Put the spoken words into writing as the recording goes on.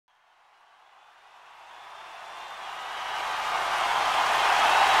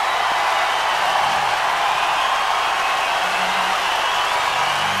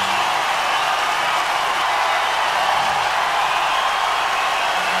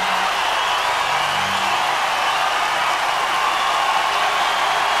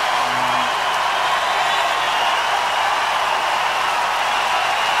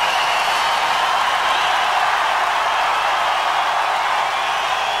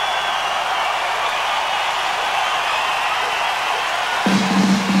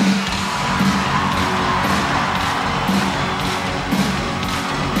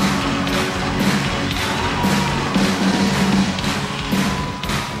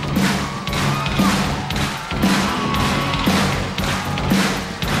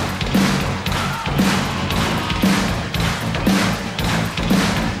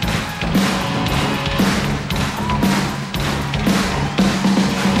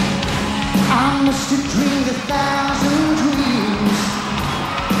used to dream 1,000 dreams.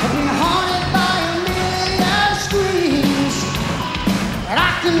 I've been haunted by a million screams, but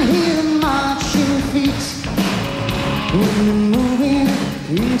I can hear the marching feet when you're moving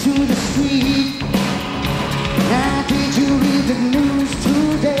into the street. Now did you read the news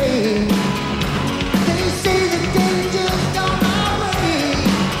today? They say the danger's on our way,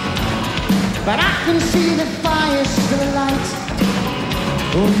 but I can see the fire still light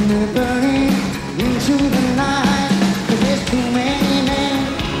when they're burning into the night. 'Cause there's too many men,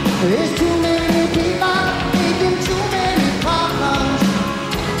 there's too many people making too many problems,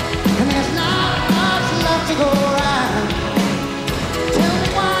 and there's not much left to go around. Tell me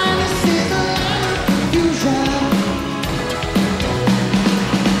why this is a land of confusion.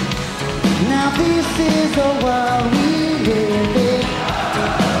 Now this is the world we live in.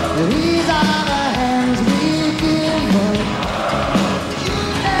 These are the hands we give up. You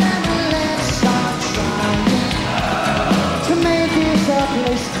never let's stop trying to make this a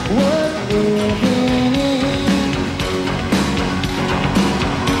place worth living in.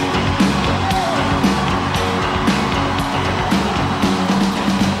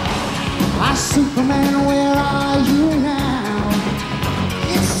 Ah, Superman, where are you now?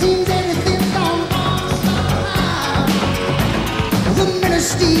 It seems everything's gone wrong somehow. The men of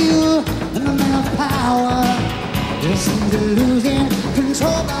steel and the men of power, they seem to losing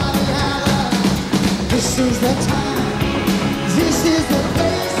control by the hour. This is the time, this is the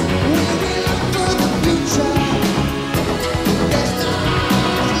place where we look for the future. There's not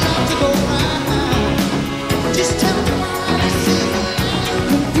much left to go round. Just tell me why this is the land of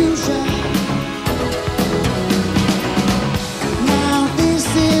confusion. Now this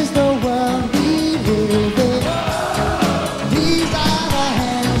is the world we live in. These are the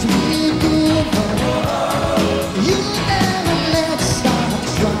hands we give up. You never let's stop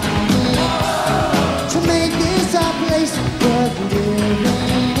trying to make this a place worth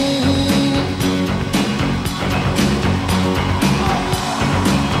living in.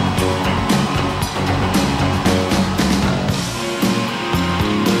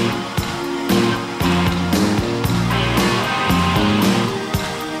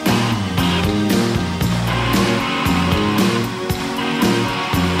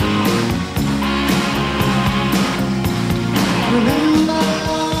 Remember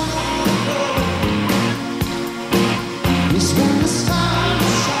long ago, it's when the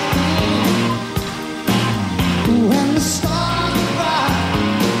stars shine, when the stars are bright,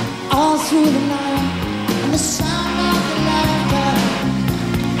 all through the night, and the sound of the laughter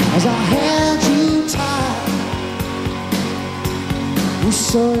as I held you tight. It was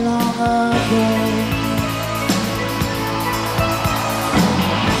so long ago.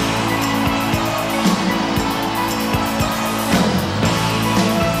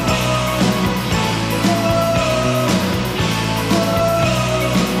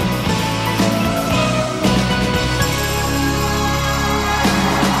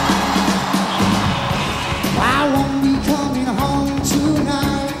 I won't be coming home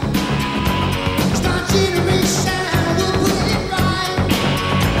tonight. It's my generation, we'll put it right.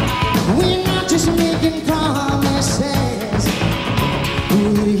 We're not just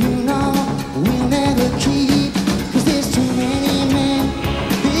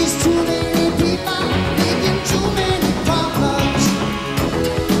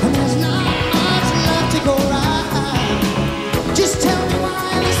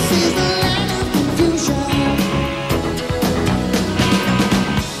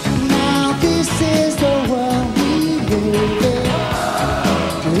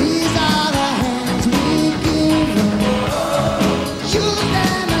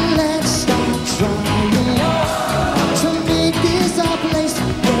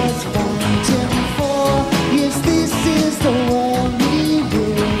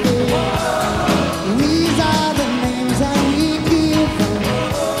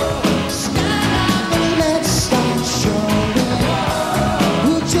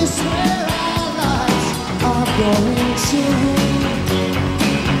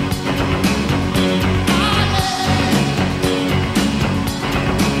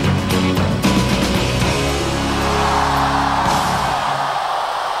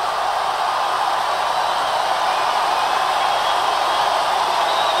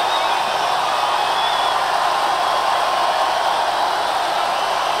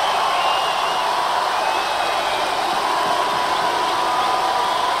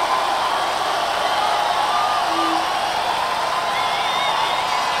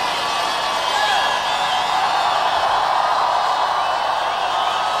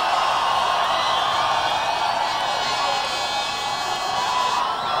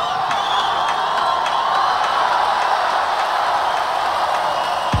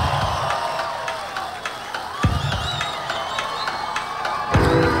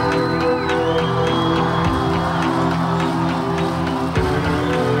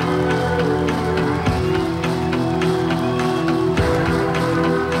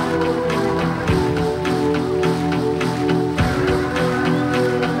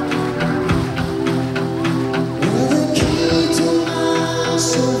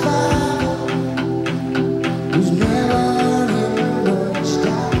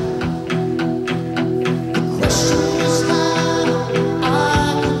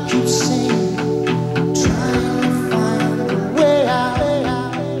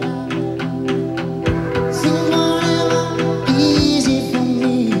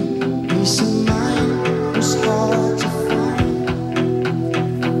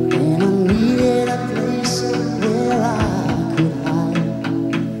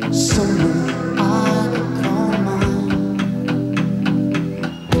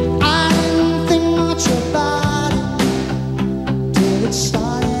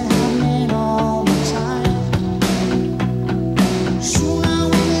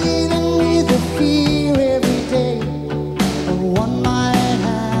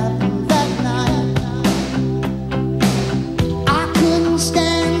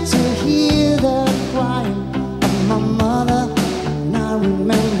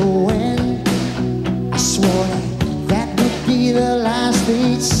remember when I swore that would be the last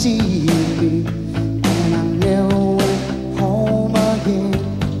they'd see me, and I never went home again.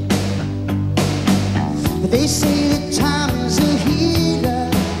 But they say that time is a healer,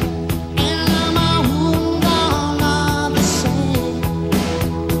 and my wounds are not the same.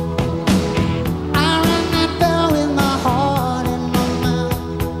 I rang that bell with my heart in my mouth.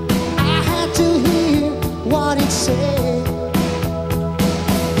 I had to hear what it said.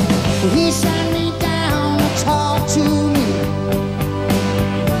 He sat me down to talk to me.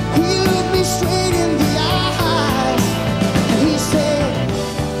 He looked me straight in the eyes, and he said,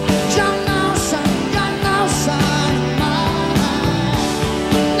 "John Nelson, John Nelson, mine.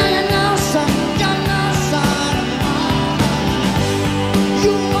 Now you know, son, John Nelson, mine.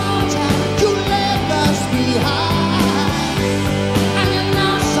 You walked out, you left us behind. And you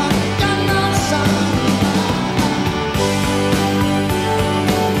know, son, John Nelson,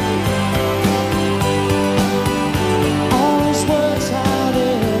 all those words out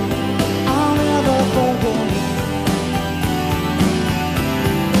there, I'll never forget.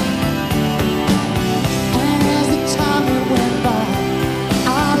 And as the time it went by,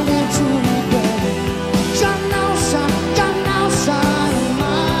 I lived to regret it. John Nelson,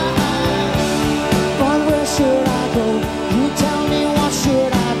 mine. But where should I go? You tell me, what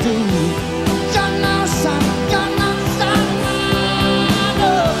should I do? John Nelson, mine.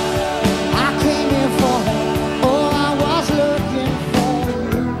 Oh, I came here for help. Oh, I was looking for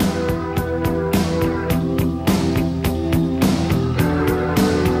you.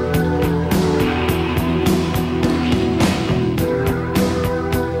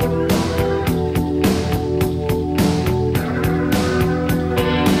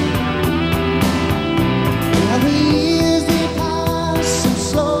 Now the years they pass so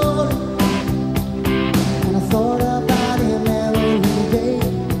slowly, and I thought about him every day.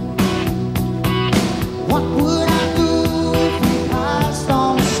 What would I do if we passed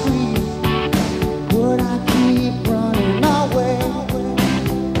on the street? Would I keep running away?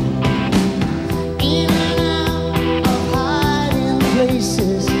 In and out of hiding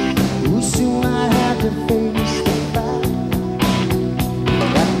places, who soon I had to face the fact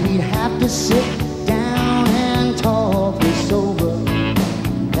that we'd have to sit down and talk this over.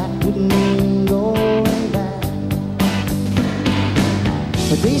 That would mean going back.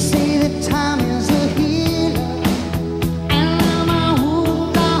 But they say that time is a healer, and my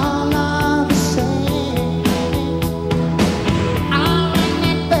wounds are not the same. I rang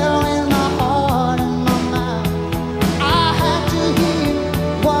that bell in my heart and my mind. I had to hear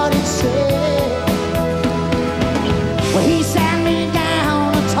what it said. Well, he sat me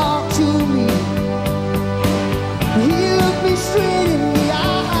down to talk to me. He looked me straight in the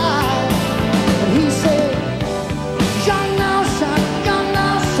eyes, and he said, "John Nelson,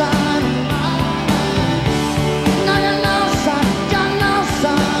 mine.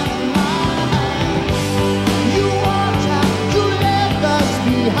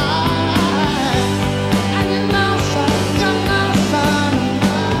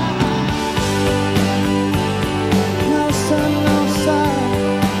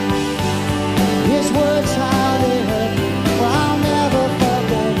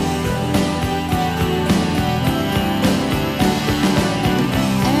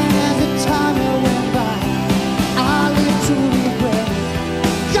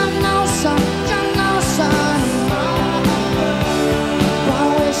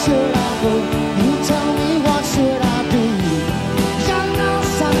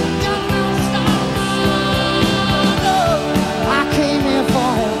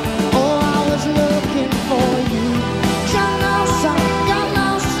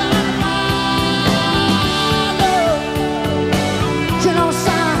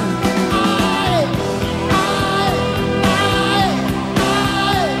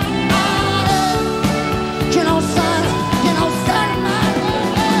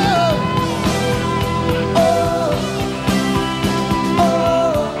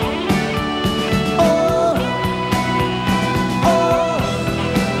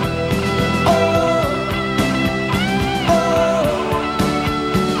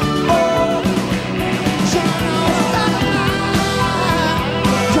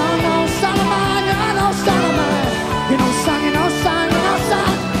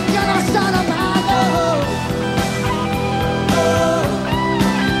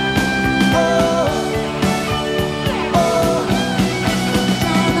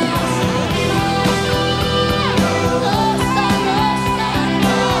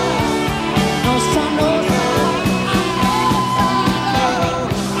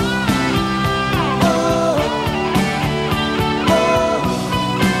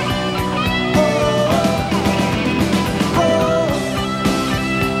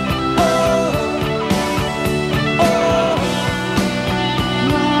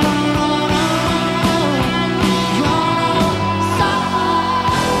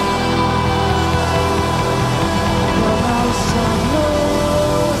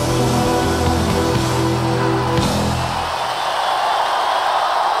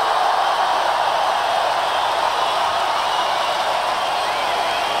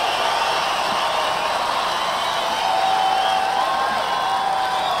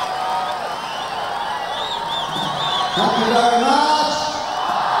 Thank you very much.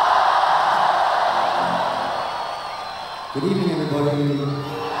 Good evening, everybody.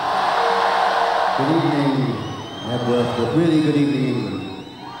 Good evening, Knebworth, but really good evening, England.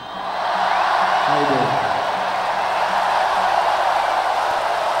 How you doing?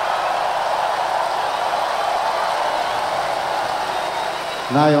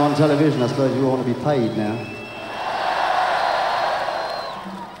 Now you're on television, I suppose you want to be paid now.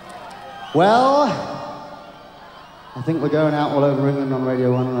 Well, I think we're going out all over England on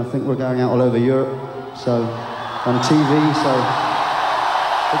Radio 1, and I think we're going out all over Europe, so on TV, so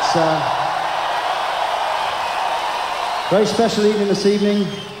it's a very special evening this evening.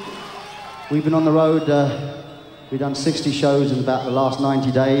 We've been on the road, we've done 60 shows in about the last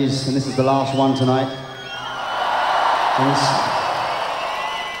 90 days, and this is the last one tonight. And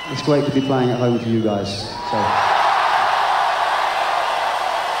it's great to be playing at home to you guys. So.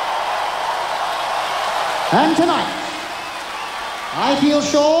 And tonight, I feel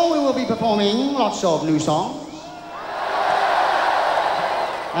sure we will be performing lots of new songs.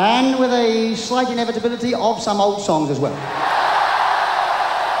 And with a slight inevitability of some old songs as well.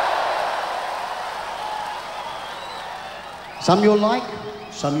 Some you'll like,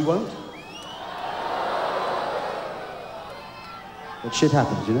 some you won't. But shit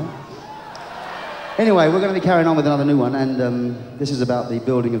happens, you know? Anyway, we're going to be carrying on with another new one, and this is about the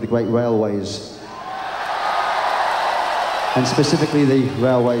building of the great railways. And specifically the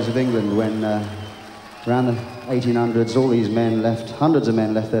railways of England, when around the 1800s, all these men left, hundreds of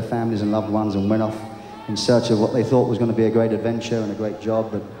men left their families and loved ones and went off in search of what they thought was going to be a great adventure and a great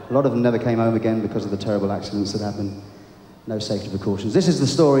job, but a lot of them never came home again because of the terrible accidents that happened. No safety precautions. This is the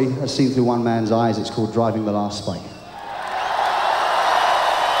story as seen through one man's eyes. It's called Driving the Last Spike.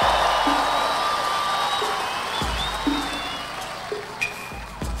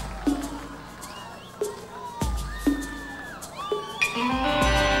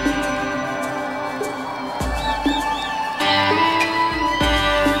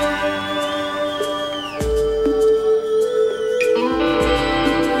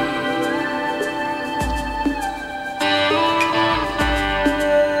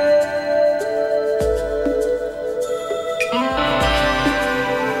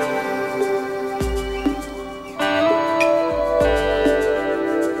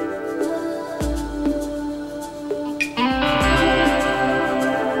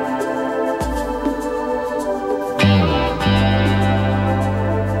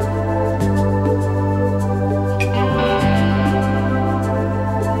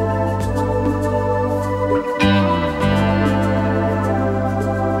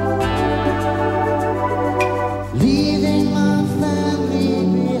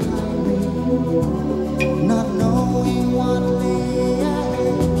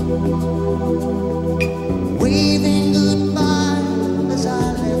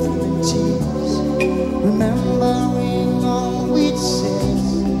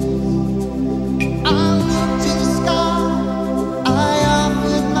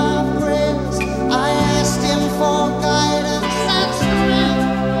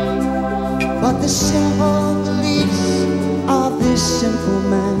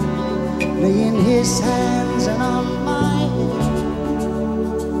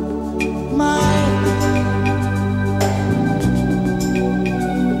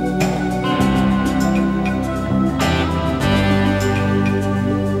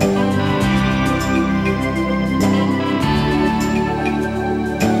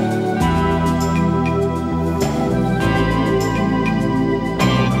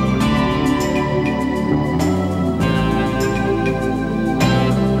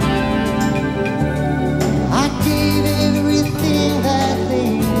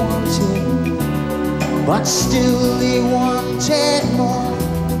 But still they wanted more.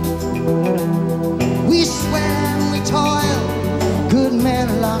 We swam, we toiled, good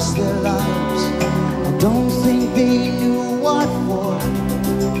men lost their lives. I don't think they knew what for.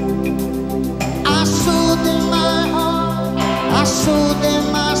 I sold them my heart, I sold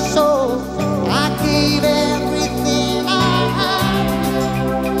them my soul. I gave everything I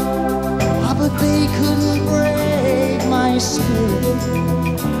had, but they couldn't break my spirit.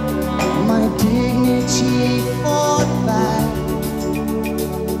 My dignity fought back,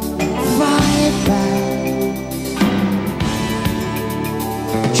 fight back,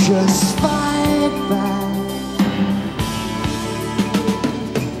 just fight back.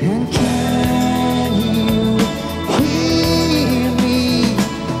 And can you hear me?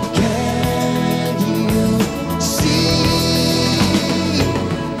 Can you see?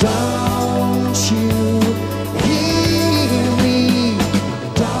 Don't you hear me?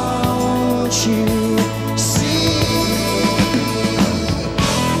 Don't you see?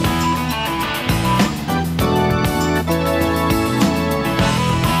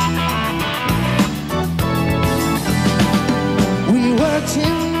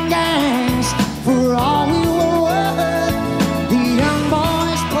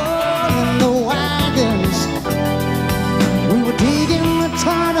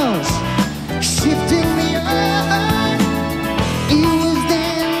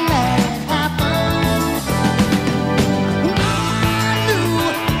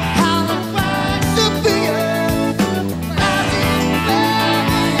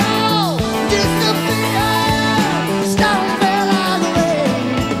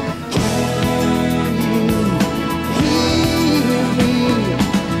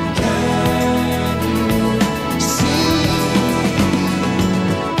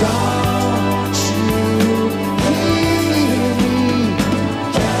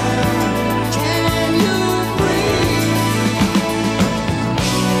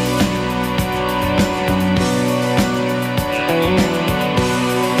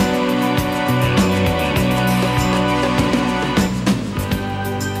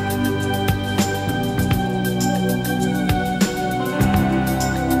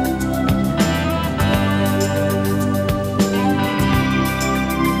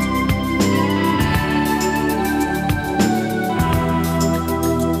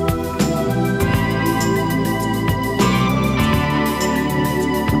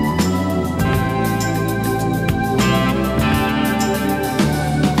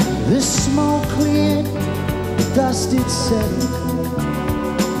 dust it settled.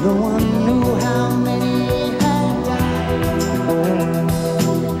 No one knew how many had died.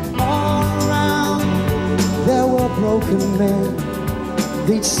 All around there were broken men.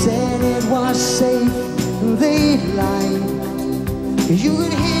 They'd said it was safe, they'd lied. You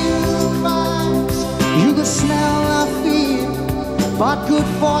could hear the cries, you could smell the fear, but good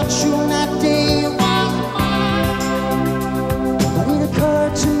fortune that day was mine. But it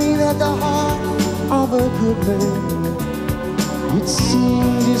occurred to me that the heart of a good man, it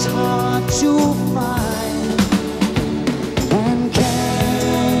seemed as hard to find. And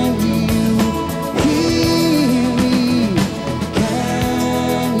can you hear me?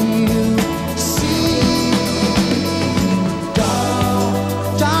 Can you see?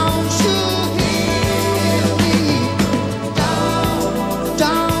 Don't you hear me?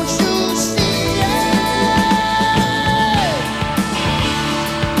 Don't you see it?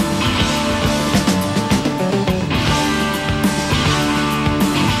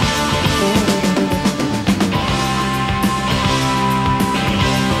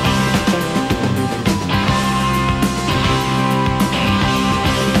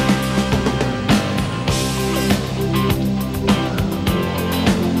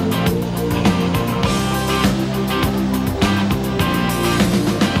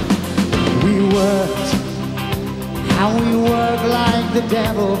 How we work like the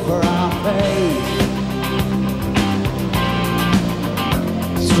devil for our pay.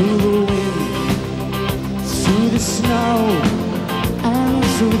 Through the wind, through the snow, and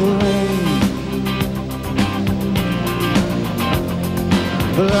through the rain.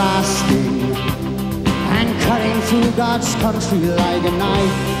 Blasting and cutting through God's country like a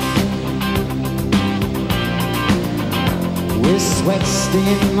knife. With sweat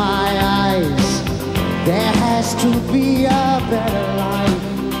stinging my eyes, there has to be a better life.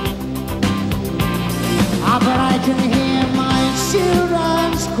 But I can hear my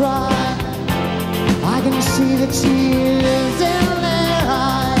children's cry. I can see the tears in their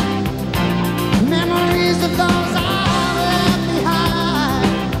eyes. Memories of those I've left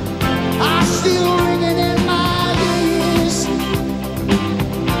behind are still ringing in my ears.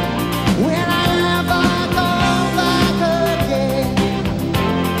 When I ever go back again,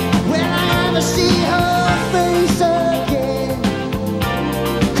 when I ever see her face again,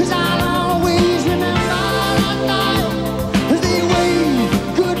 'cause I'll always remember that night as they waved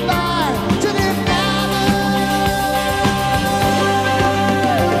goodbye to their father.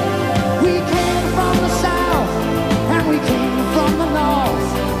 We came from the south and we came from the north,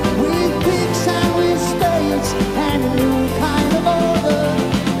 with picks and with spades and a new kind of order,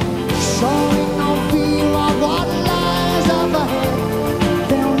 showing no fear of what lies up ahead.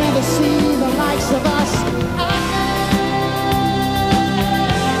 They'll never see the likes of us again.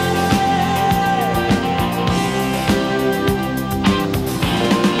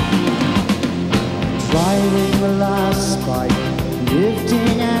 Driving the last spike,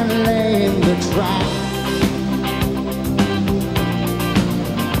 lifting and laying the track,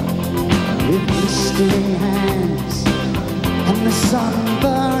 with blistering hands and the sun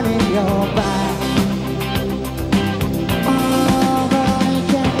burning your back. Oh, but I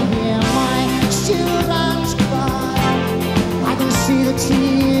can hear my children's cry. I can see the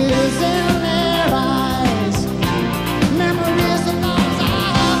tears in their eyes. Memories of those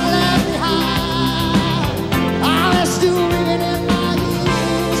I've left behind are still ringing in my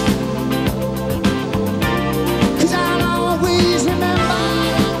ears. 'Cause I'll always remember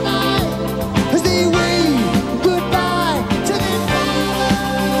that night as they waved goodbye to their father.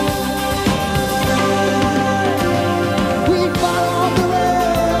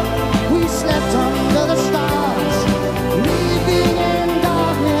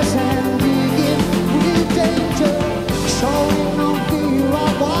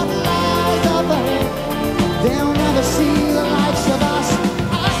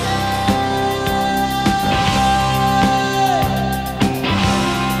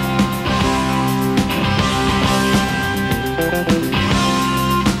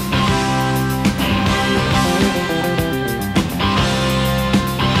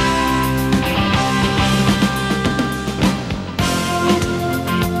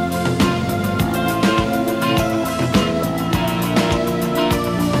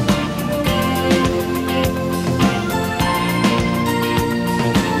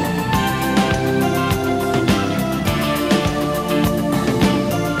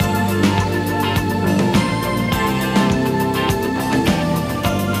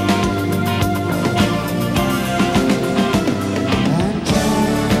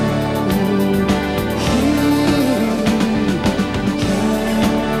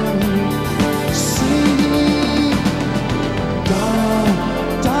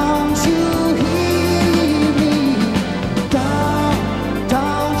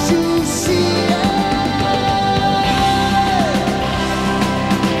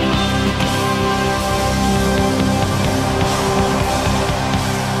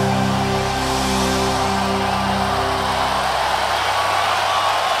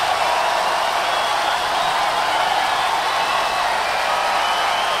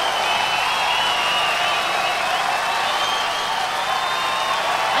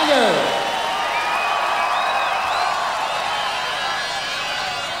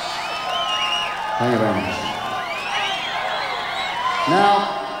 Now,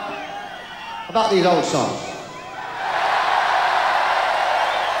 about these old songs.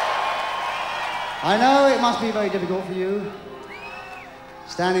 I know it must be very difficult for you,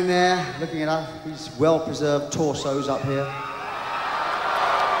 standing there looking at these well-preserved torsos up here,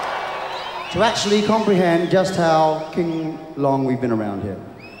 to actually comprehend just how king long we've been around here.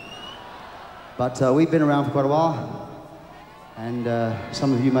 But we've been around for quite a while, and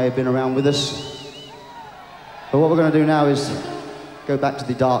some of you may have been around with us. But what we're going to do now is go back to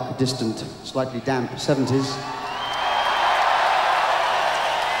the dark, distant, slightly damp 70s.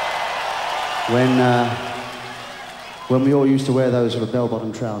 When we all used to wear those sort of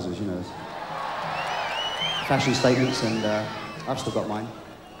bell-bottom trousers, you know. Fashion statements, and I've still got mine.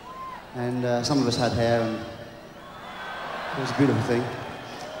 And some of us had hair, and it was a beautiful thing.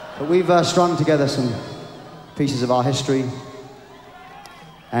 But we've strung together some pieces of our history,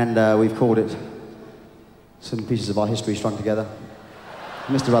 and we've called it Some Pieces of Our History Strung Together.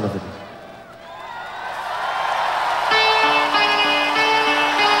 Mr. Rutherford.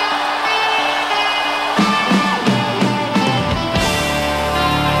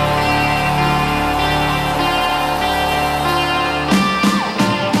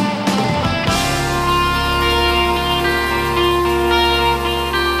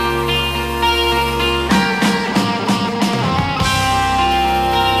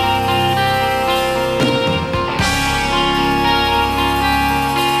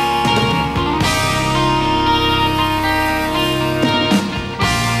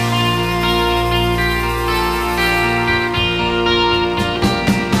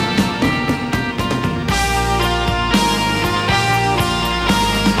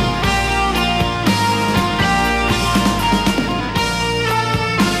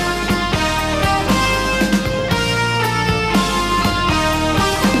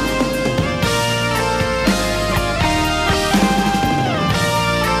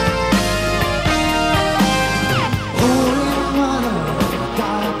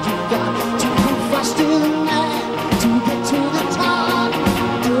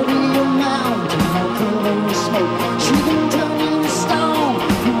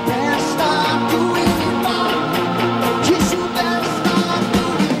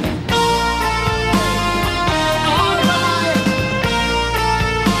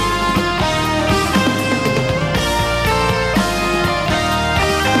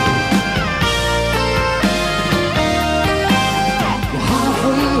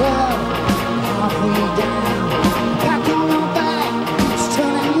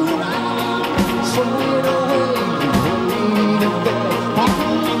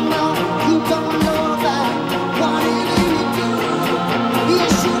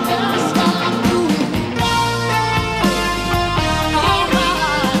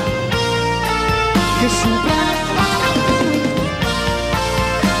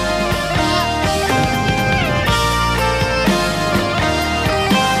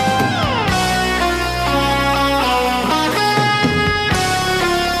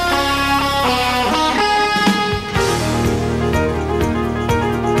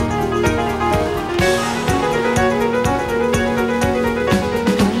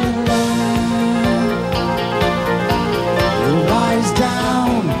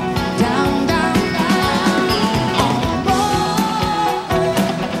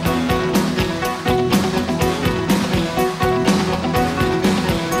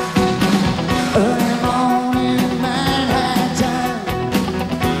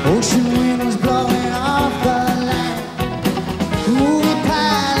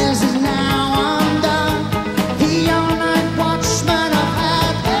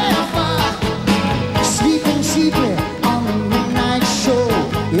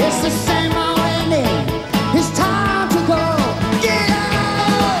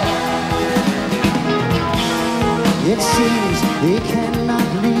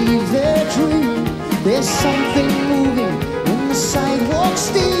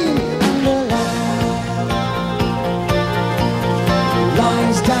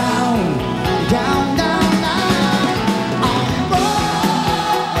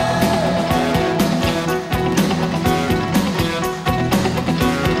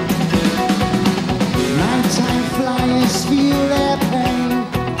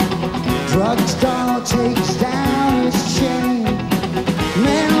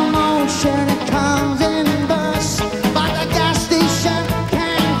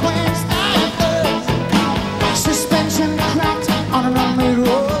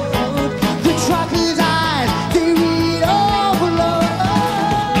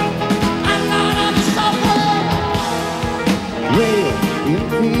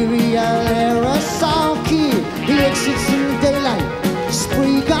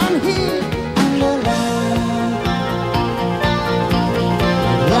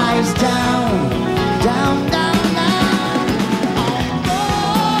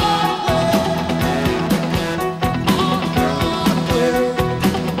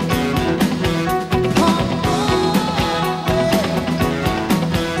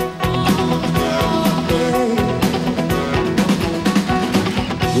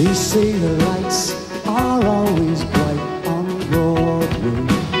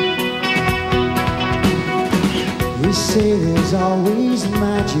 There's always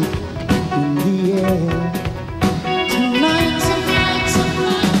magic in the air. Tonight, tonight,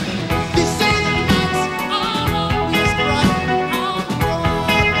 tonight, they say the nights are always bright on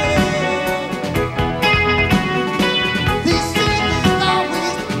Broadway. They say there's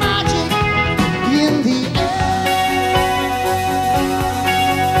always magic in the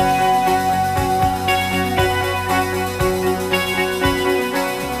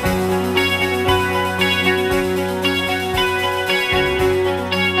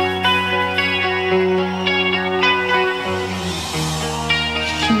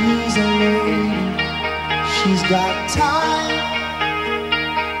She's a lady, she's got time.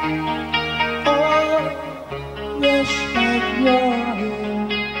 Oh, rush like your hair.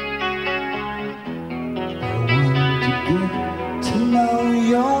 I want to get to know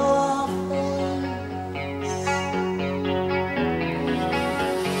your face.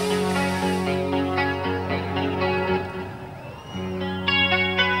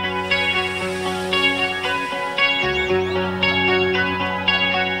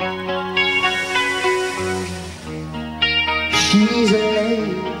 She's a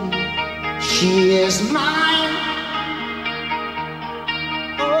lady, she is mine.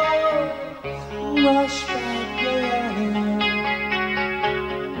 Oh, rush like your hair.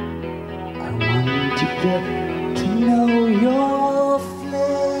 I want to get to know your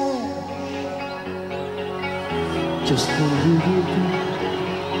flair. Just the little bit.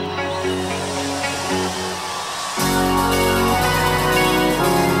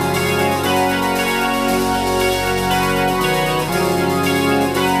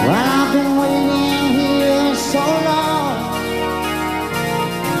 Well, I've been waiting here so long,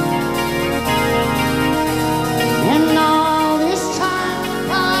 and all this time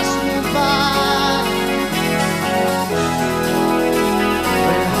passed me by.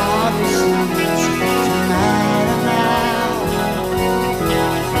 But it hardly seems to matter now.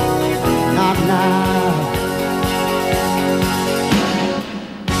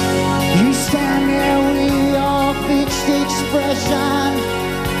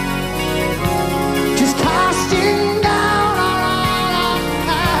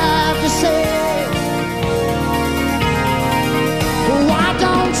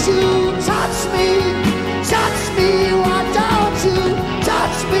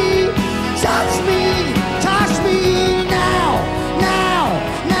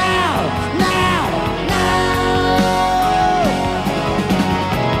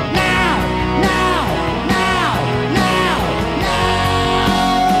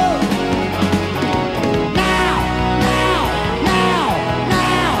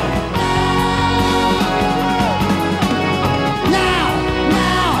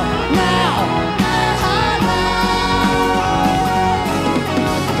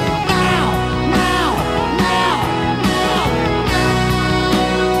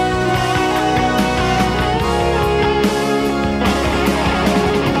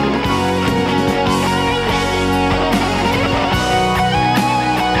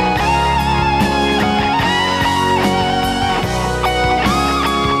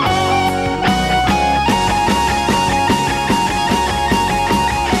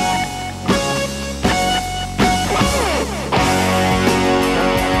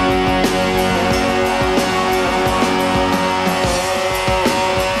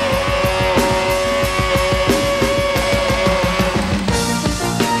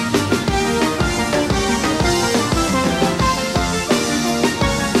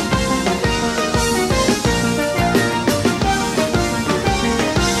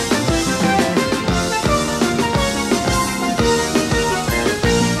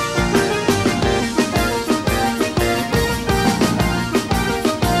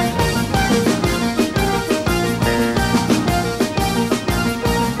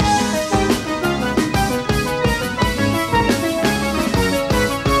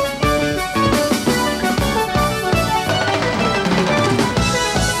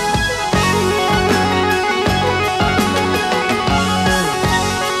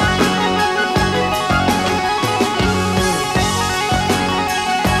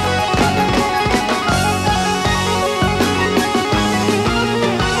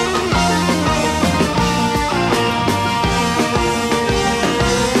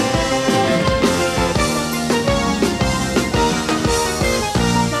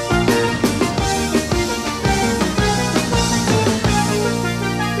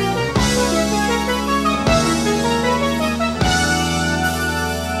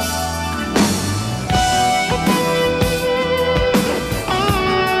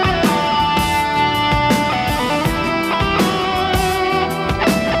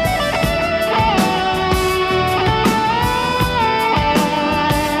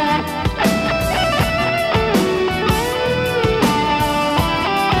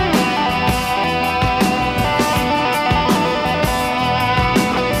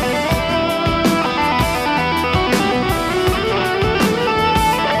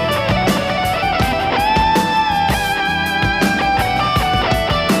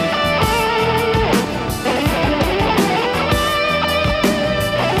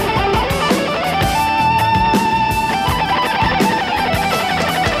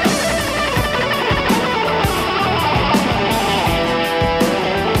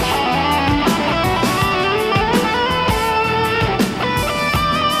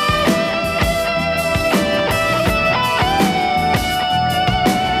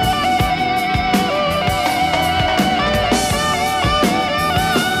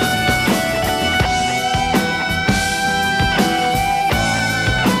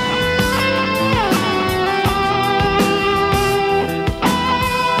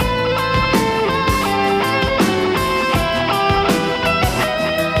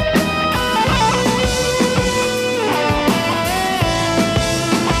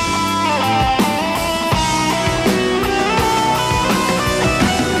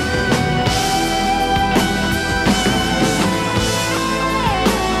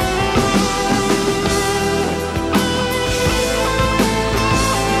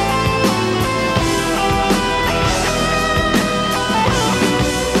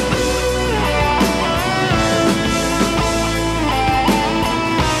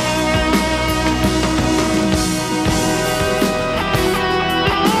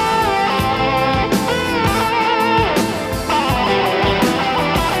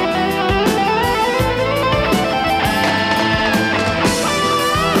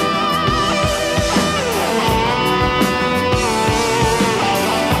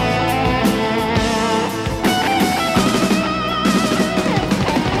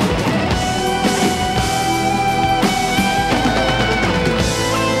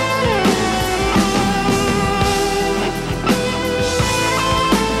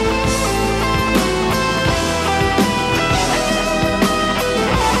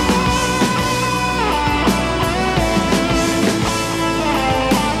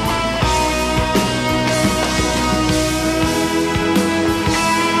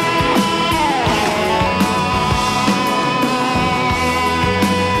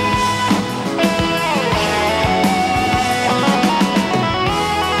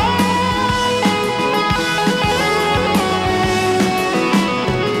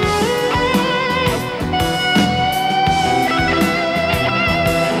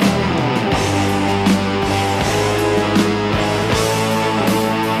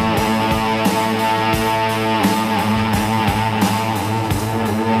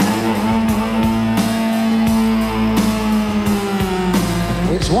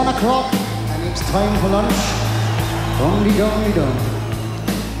 o'clock and it's time for lunch. Dum-de-dum-de-dum.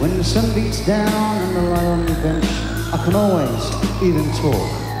 When the sun beats down and I lie on the bench, I can always even talk.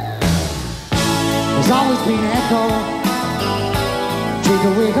 There's always been an echo. Take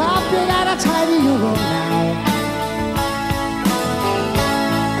a wig off, you gotta tidy your room now.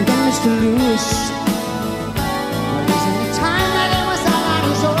 And then Mr. Lewis, well, there's any time that it was all on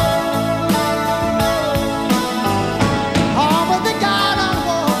his own. Oh, but the God on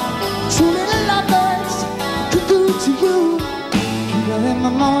war, two little lovebirds could do to you. Keep it in my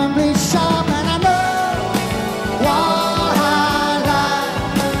mind, please, sharp, and I know what I like.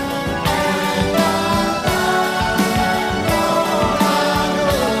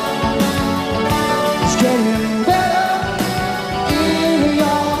 It's getting better in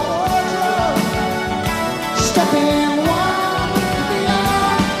your wardrobe. Stepping one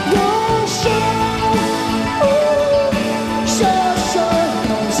beyond your show. Ooh, sure, sure,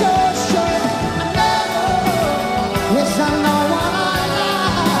 sure, sure. I know, yes, I know what I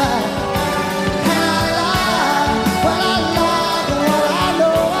like. And I like what I like, and what I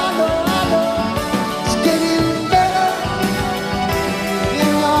know, I know, I know. It's getting better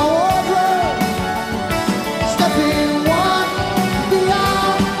in your wardrobe. Stepping one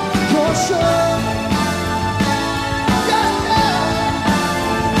beyond your show.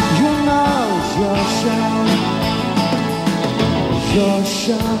 You know it's your show. Your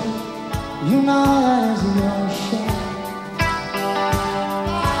show. You know that is your show.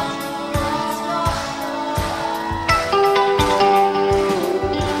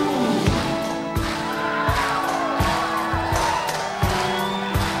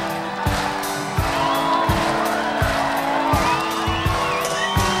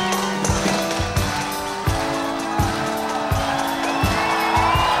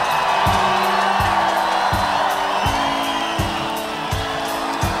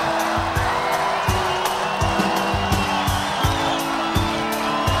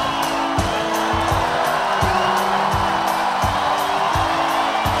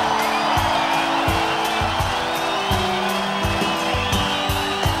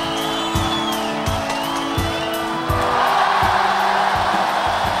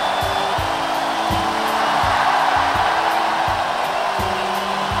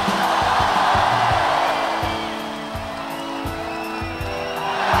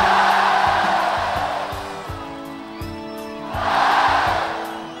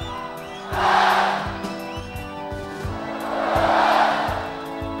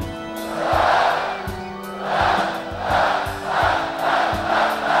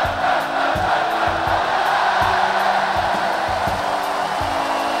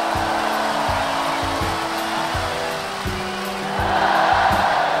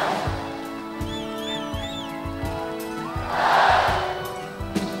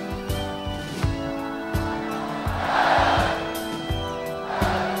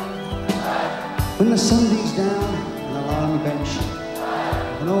 When the sun beats down and I lie on the bench,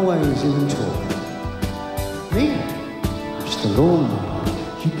 I can always even talk. Me, I'm just a lawnmower.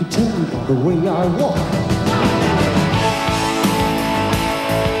 You can tell me by the way I walk.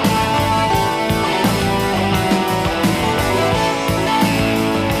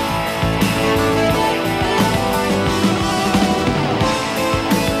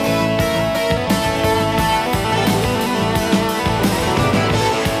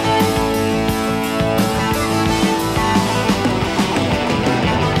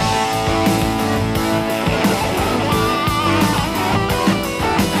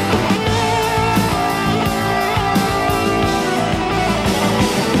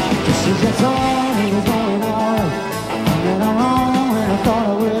 That's all it was going on. And then I'm wrong and I thought I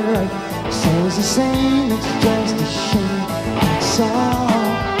would right. So it's the same, it's just a shame. That's all.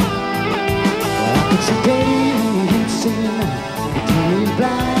 Well, it's a day when you see me. You tell me he's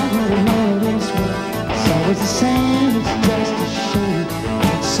blind when you know this way. So it's the same, it's just a shame.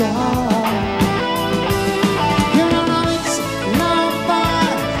 That's all. You know it's not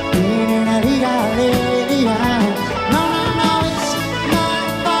fun being a lady. No, it's not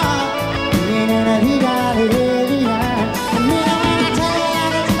fun being a lady. And me, when I tell you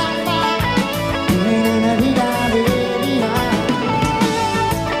that it's not fun being a lady.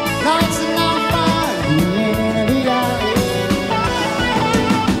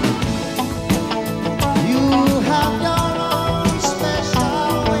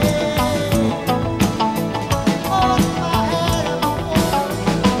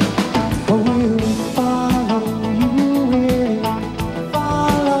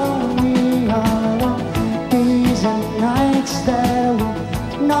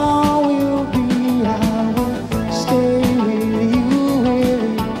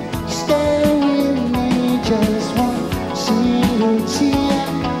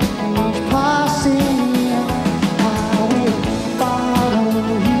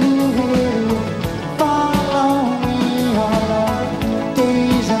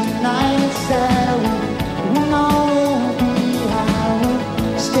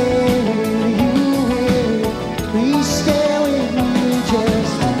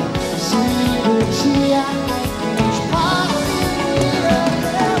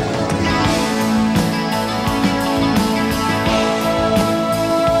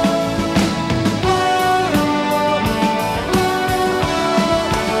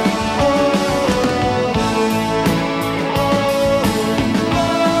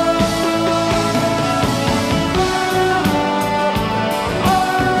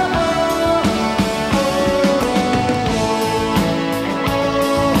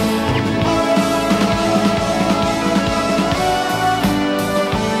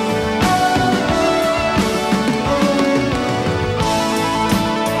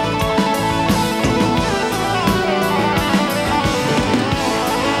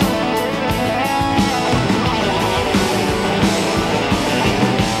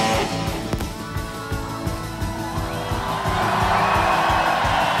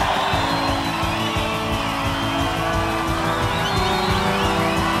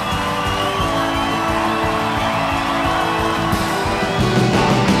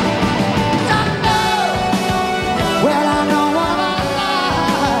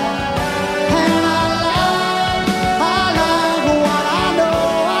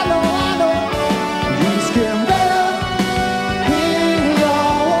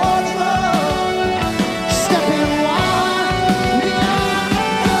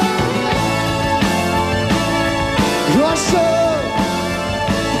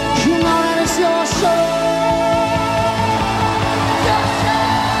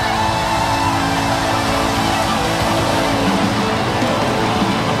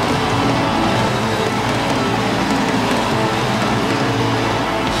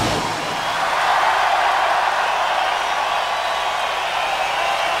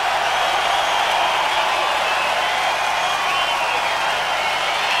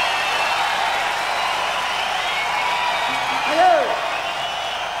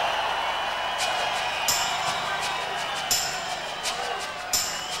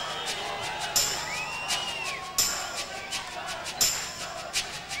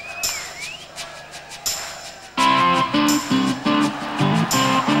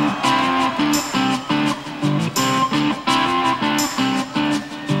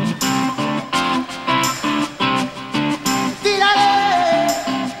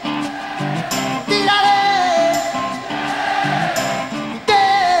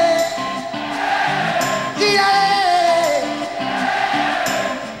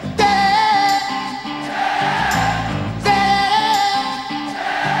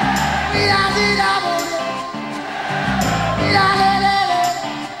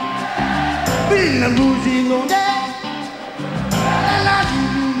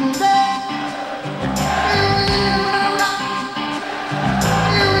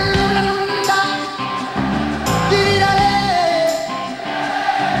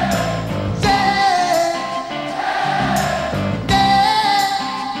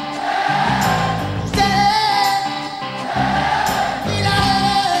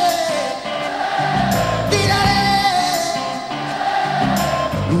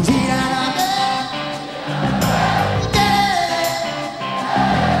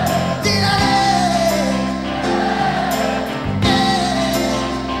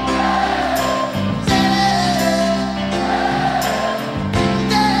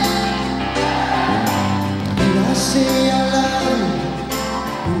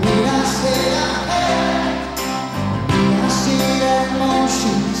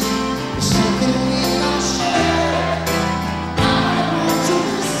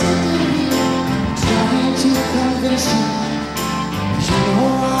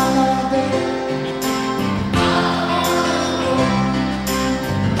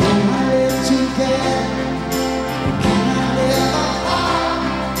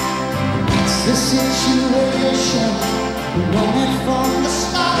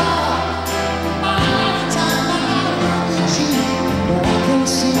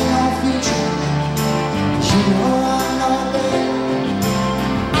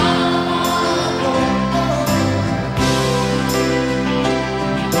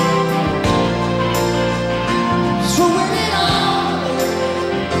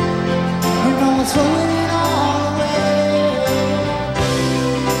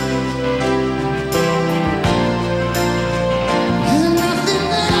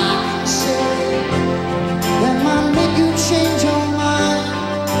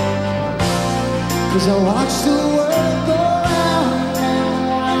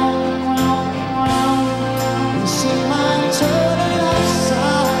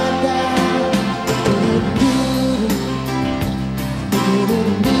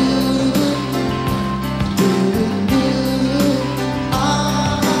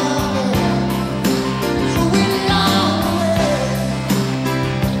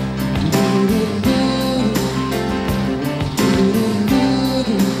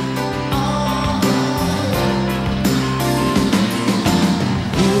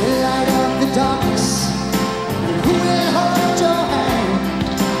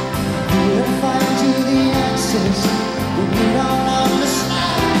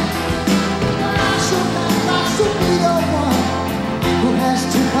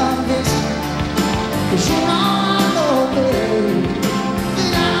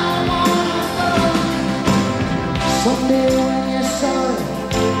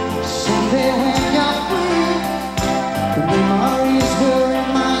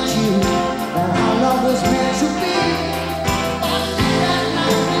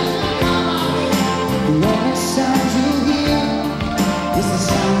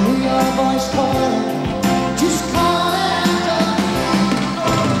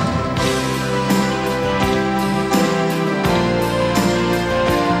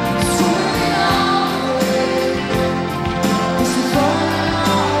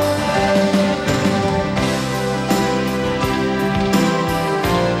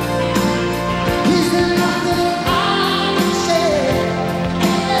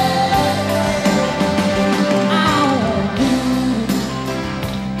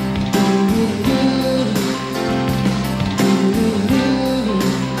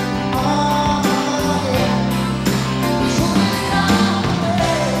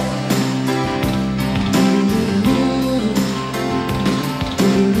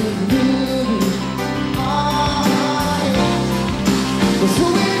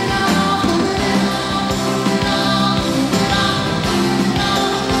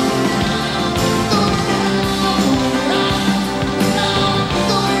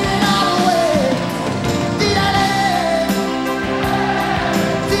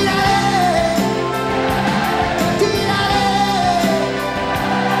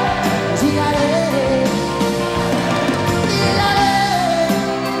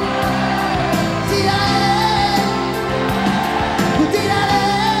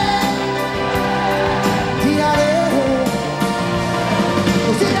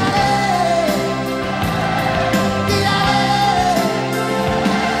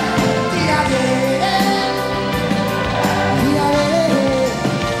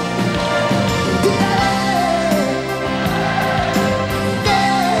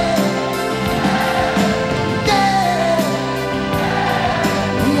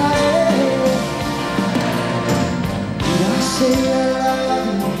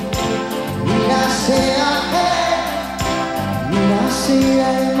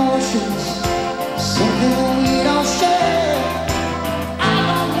 emotions, something we don't share. I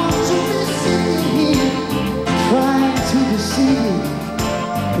don't want to be sitting here trying to deceive you,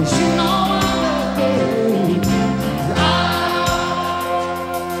 'cause you know I'm afraid.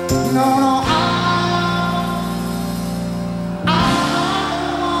 No, I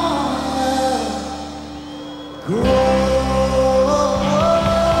don't wanna go.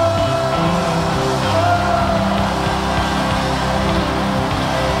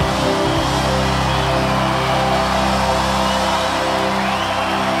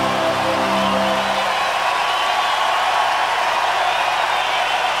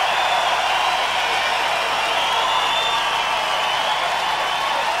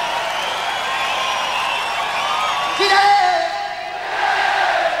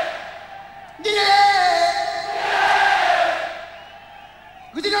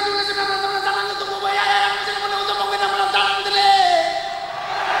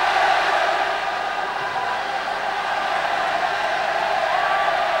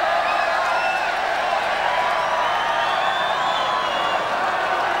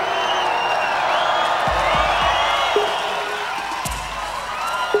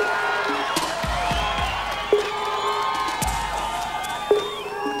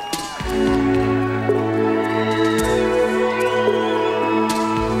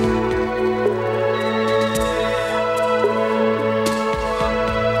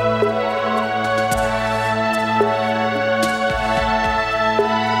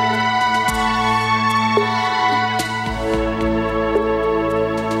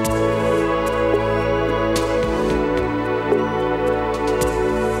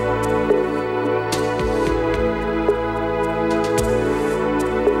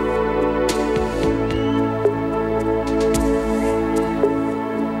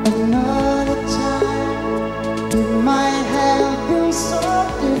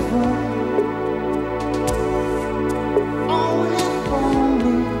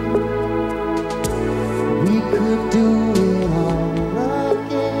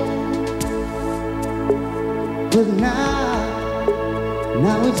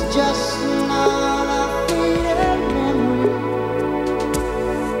 Now it's just another faded memory.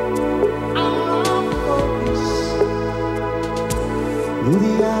 I'm not focused,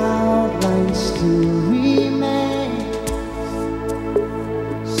 the outline still remains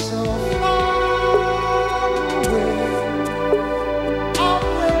so far away,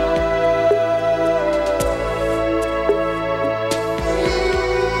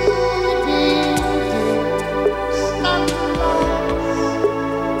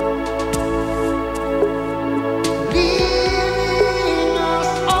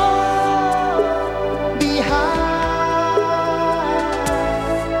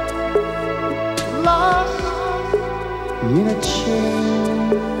 in a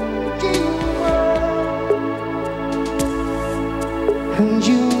changing world, and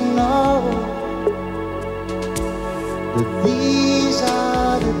you know that these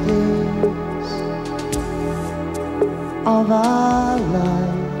are the days of our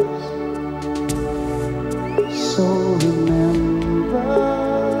lives. So remember,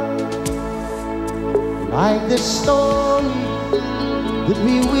 like the story that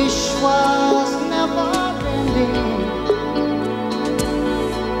we wish was never ending.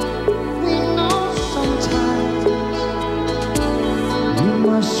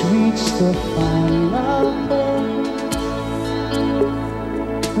 Reach the final page,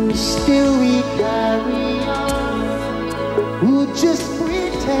 and still we carry on. We're just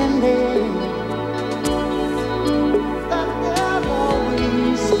pretending that there'll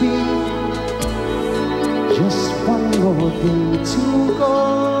always be just one more day to go.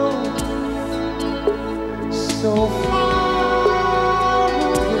 So far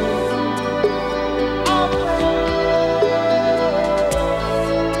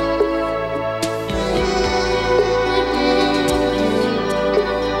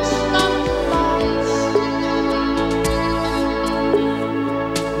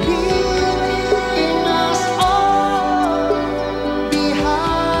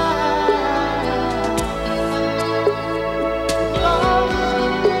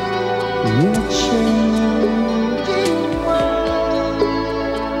in a changing world,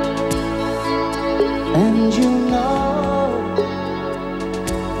 and you know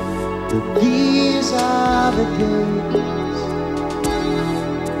that these are the days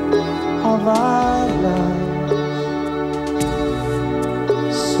of our lives.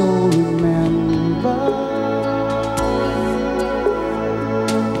 So remember,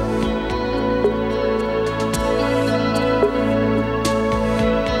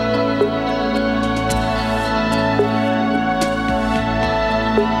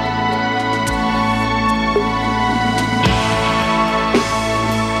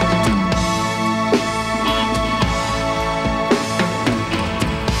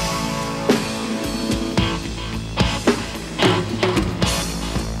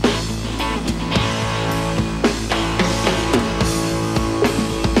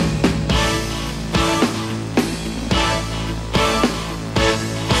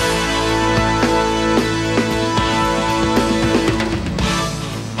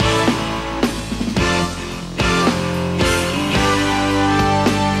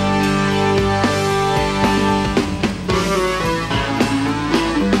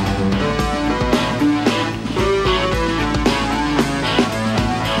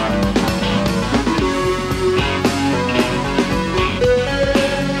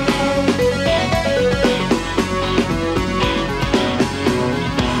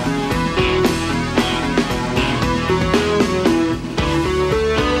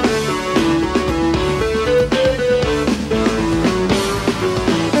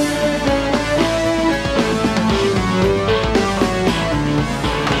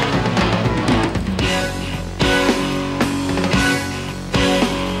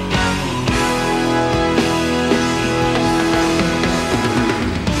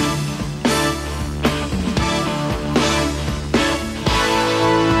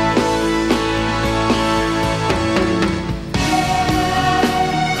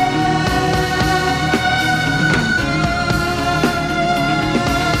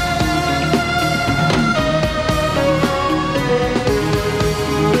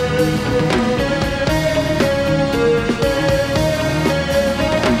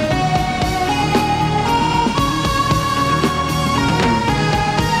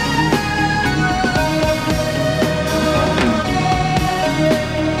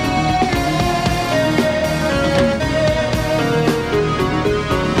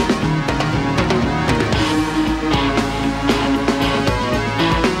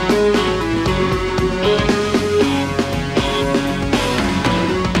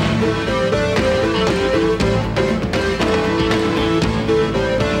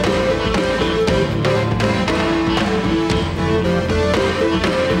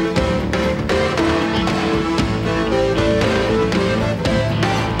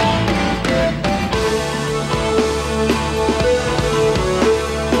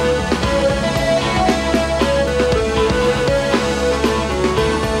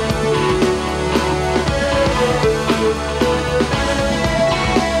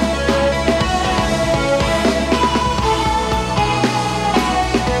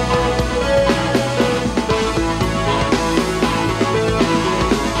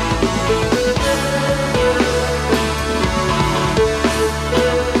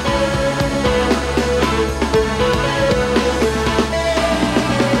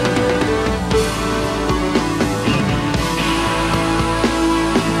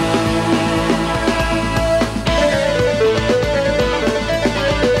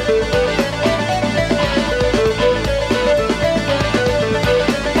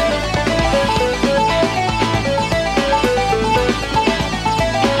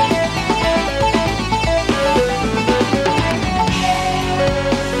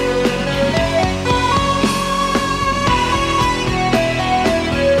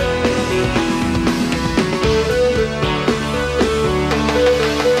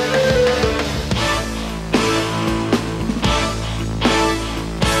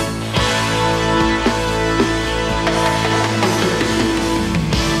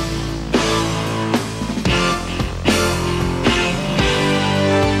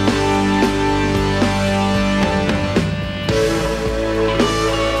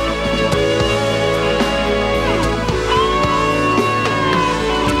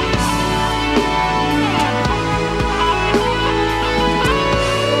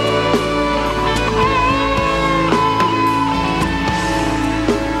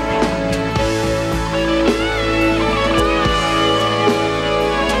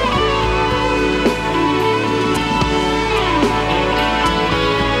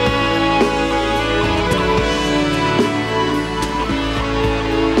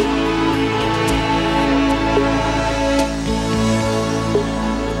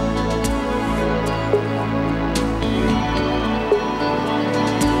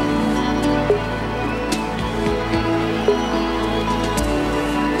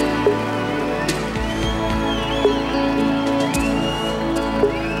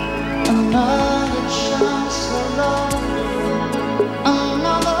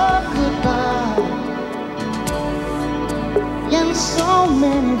 so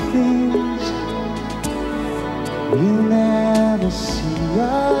many things you never see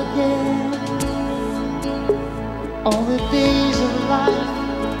again. All the days of life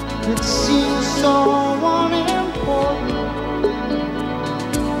that seem so unimportant,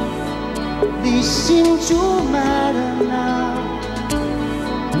 these seem to matter now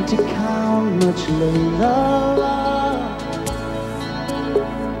and to count much later.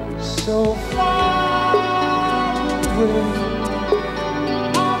 So far away,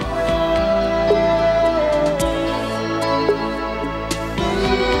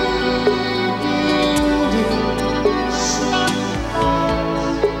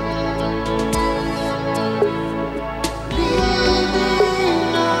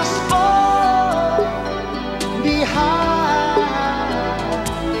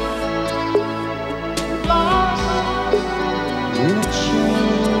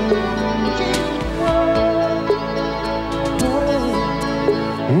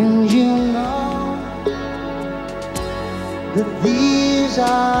 these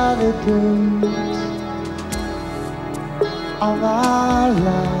are the days of our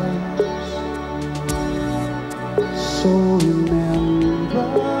lives. So remember,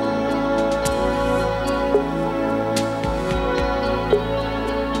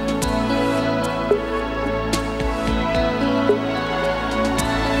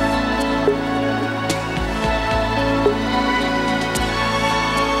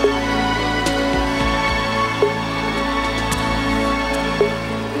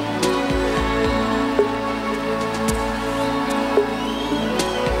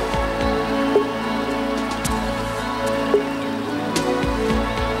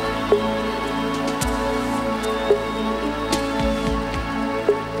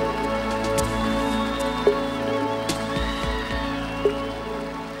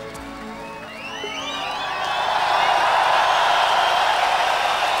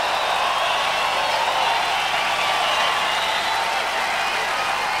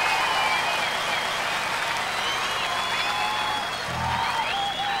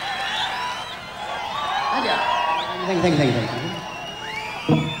 Thank you.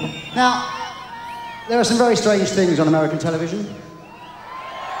 Now, there are some very strange things on American television.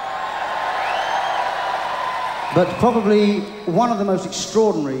 But probably one of the most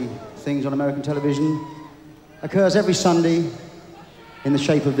extraordinary things on American television occurs every Sunday in the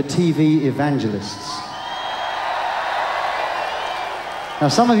shape of the TV evangelists. Now,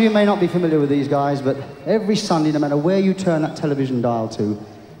 some of you may not be familiar with these guys, but every Sunday, no matter where you turn that television dial to,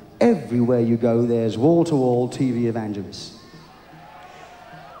 everywhere you go, there's wall-to-wall TV evangelists.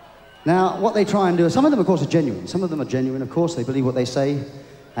 Now, what they try and do, some of them, of course, are genuine. Some of them are genuine, of course, they believe what they say.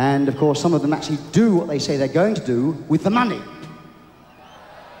 And, of course, some of them actually do what they say they're going to do with the money.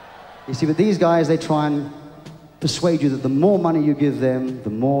 You see, but these guys, they try and persuade you that the more money you give them,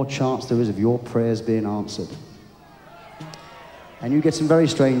 the more chance there is of your prayers being answered. And you get some very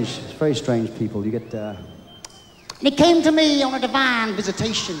strange people. You get... And he came to me on a divine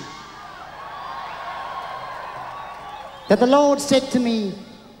visitation. That the Lord said to me,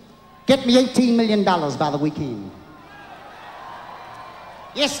 get me $18 million by the weekend.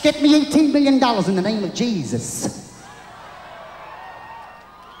 Yes, get me $18 million in the name of Jesus.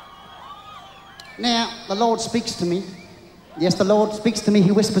 Now, the Lord speaks to me. Yes, the Lord speaks to me.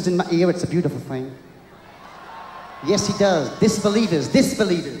 He whispers in my ear. It's a beautiful thing. Yes, he does. Disbelievers.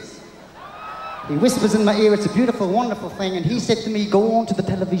 He whispers in my ear, it's a beautiful, wonderful thing, and he said to me, go on to the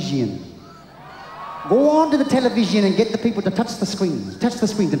television. Go on to the television and get the people to touch the screens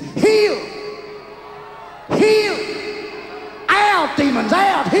and heal! Heal! Out, demons,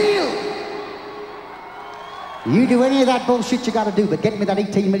 out, heal! You do any of that bullshit you gotta do, but get me that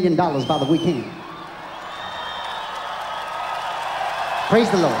 $18 million by the weekend. Praise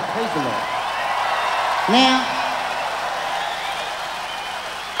the Lord, praise the Lord. Now,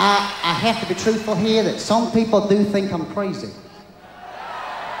 I have to be truthful here that some people do think I'm crazy.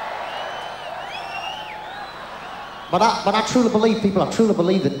 But I truly believe, people, I truly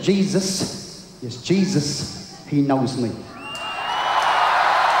believe that Jesus, yes, Jesus, he knows me.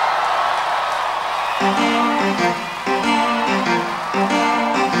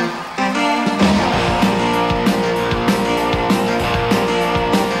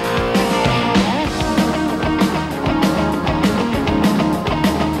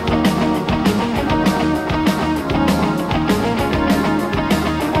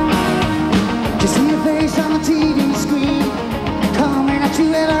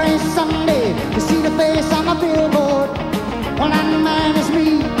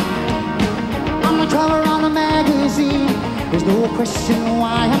 There's no question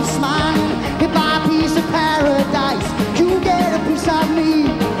why I'm smiling. If I piece of paradise, you get a piece of me.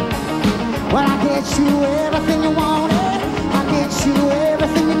 get you everything you wanted. I'll get you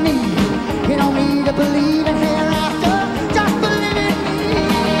everything you need. You don't need to believe in hereafter, just believe in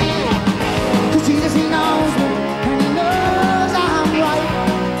me. 'Cause Jesus, he knows me, and he knows I'm right.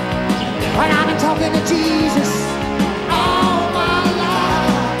 When I've been talking to Jesus all my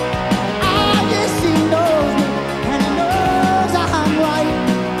life. Oh, yes, he knows me, and he knows I'm right.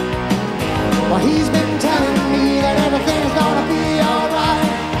 Well, he's been telling me that everything's gonna be alright.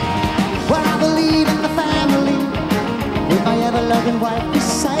 Well, I believe in the family, with my ever-loving wife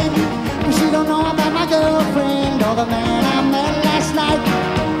beside me. But she don't know about my girlfriend or the man I met last night.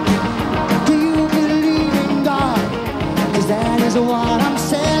 Do you believe in God? 'Cause that is what I'm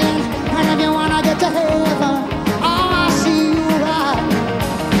saying. And if you wanna get to heaven, oh, I see you right.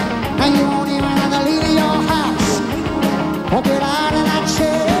 And you won't even have to leave your house or get out of that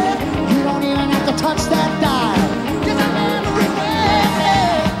chair. You don't even have to touch that dial. Just remember it.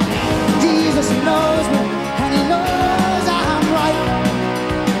 Jesus, he knows me, and he knows I'm right.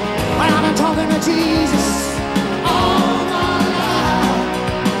 When I've been talking to Jesus all my life.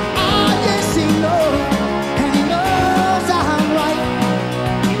 Oh, yes, he knows, and he knows I'm right.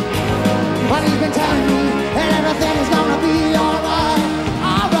 But he's been telling me that everything is gonna be alright,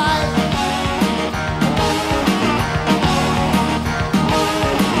 alright.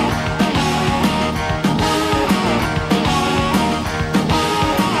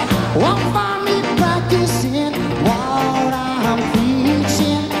 Won't find me practicing what I'm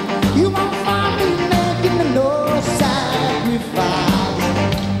preaching. You won't find me making no sacrifice.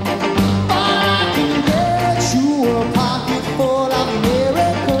 But I can get you a pocket full of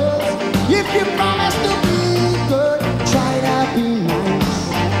miracles. If you promise to be good, try to be nice.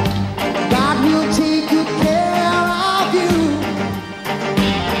 God will take good care of you.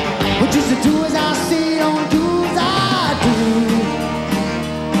 But just to do as I say, don't do as I do.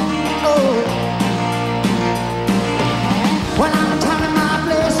 Oh. Well, I'm counting my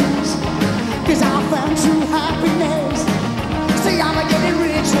blessings, 'cause I found true happiness. See, I'm getting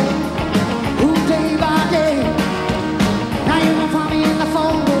richer, day by day. Now you can find me in the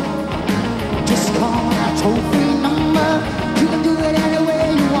phone book. Just call that toll-free number. You can do it any way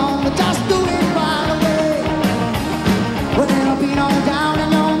you want, but just do it right away. Well, there'll be no doubt in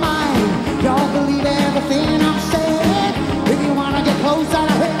your mind. Y'all believe everything I'm saying. If you wanna get closer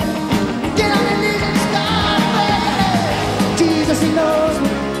to him, get on your knees and start praying. Jesus, he knows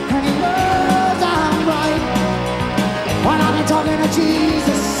me, and he knows I'm right. When I've been talking to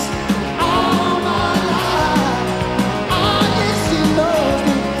Jesus all my life. Oh, yes, he knows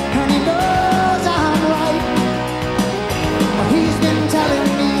me, and he knows I'm right. But he's been telling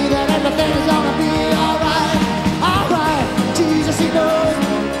me that everything is gonna be alright, alright. Jesus, he knows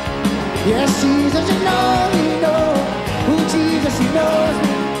me. Yes, Jesus, he knows me, oh, Jesus, he knows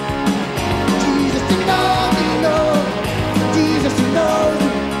me. Jesus, he knows me, Jesus, he knows me.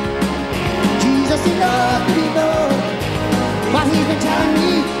 Jesus, he knows me, But he's been telling me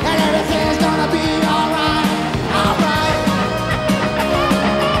that everything's gonna be alright, alright.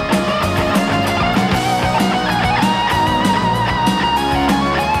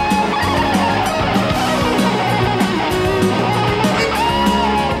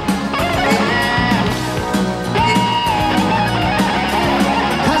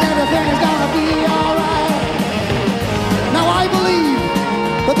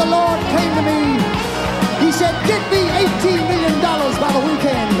 But the Lord came to me. He said, get me $18 million by the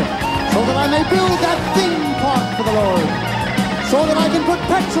weekend so that I may build that theme park for the Lord, so that I can put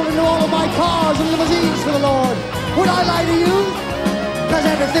petrol into all of my cars and limousines for the Lord. Would I lie to you? Because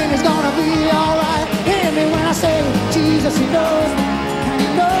everything is going to be all right. Hear me when I say, Jesus, he knows me, and he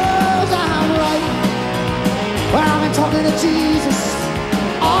knows I'm right. Well, I've been talking to Jesus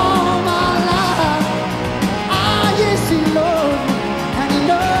all my life. Ah, yes, he knows me, and he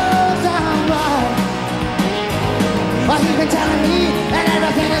knows I'm right. But he's been telling me that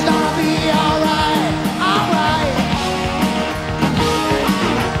everything is gonna be alright, alright.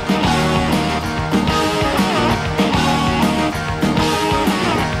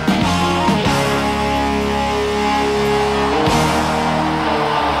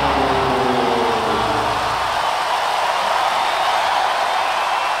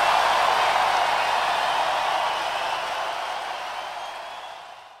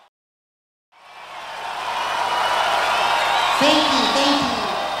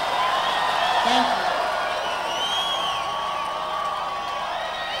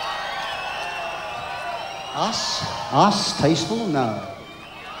 Us? Tasteful? No.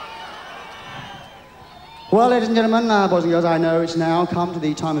 Well, ladies and gentlemen, boys and girls, I know it's now come to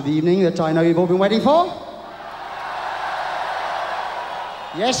the time of the evening that I know you've all been waiting for.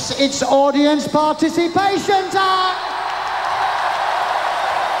 Yes, it's audience participation time!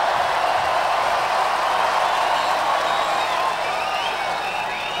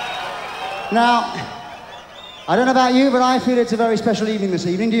 Now, I don't know about you, but I feel it's a very special evening this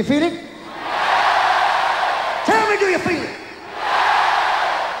evening. Do you feel it? Tell me, do you feel it?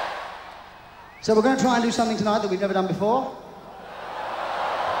 So we're going to try and do something tonight that we've never done before.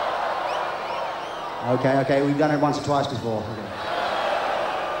 Okay, we've done it once or twice before.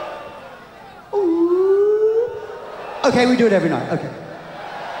 Okay, we do it every night, okay.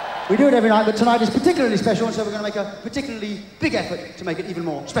 We do it every night, but tonight is particularly special, and so we're going to make a particularly big effort to make it even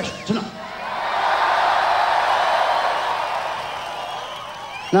more special tonight.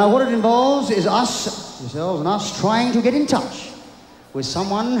 Now, what it involves is us, yourselves and us, trying to get in touch with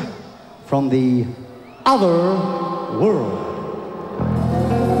someone from the other world.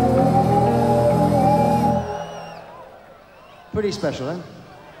 Pretty special, eh?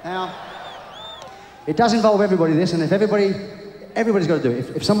 Now, it does involve everybody, this, and if everybody's got to do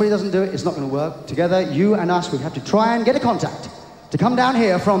it. If somebody doesn't do it, it's not going to work. Together, you and us, we have to try and get a contact to come down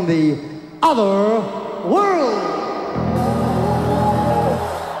here from the other world.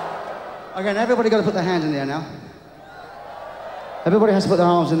 Okay, now everybody got to put their hands in the air now. Everybody has to put their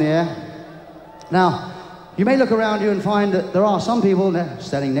arms in the air. Now, you may look around you and find that there are some people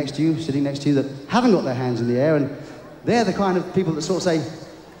standing next to you, sitting next to you, that haven't got their hands in the air, and they're the kind of people that sort of say,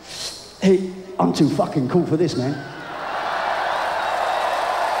 hey, I'm too fucking cool for this, man.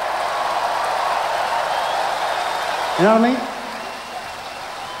 You know what I mean?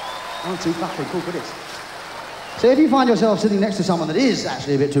 I'm too fucking cool for this. So if you find yourself sitting next to someone that is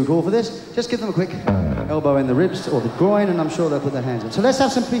actually a bit too cool for this, just give them a quick elbow in the ribs or the groin, and I'm sure they'll put their hands in. So let's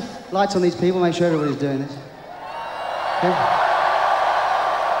have some lights on these people, make sure everybody's doing this. Okay.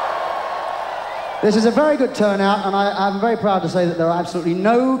 This is a very good turnout, and I'm very proud to say that there are absolutely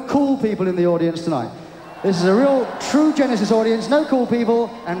no cool people in the audience tonight. This is a real, true Genesis audience, no cool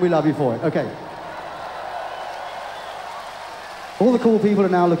people, and we love you for it. Okay. All the cool people are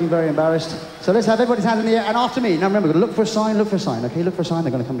now looking very embarrassed. So let's have everybody's hands in the air, and after me. Now remember, we're going to look for a sign, okay? Look for a sign,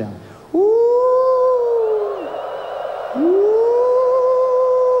 they're going to come down. Ooh!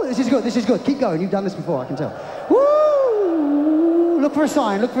 Ooh! This is good. Keep going, you've done this before, I can tell. Ooh! Look for a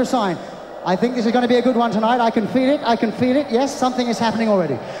sign, I think this is going to be a good one tonight. I can feel it. Yes, something is happening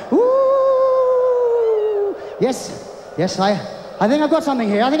already. Ooh! Yes, I think I've got something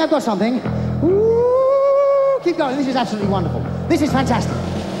here. Ooh! Keep going, this is absolutely wonderful. This is fantastic.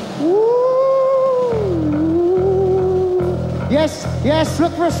 Ooh! Yes,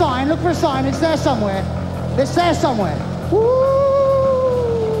 look for a sign. It's there somewhere. Ooh!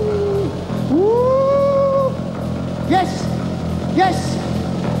 Ooh!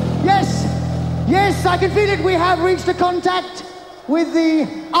 Yes, I can feel it. We have reached a contact with the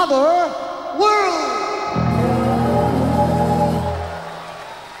other world.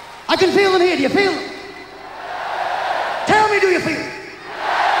 I can feel them here. Do you feel them? Tell me, do you feel it?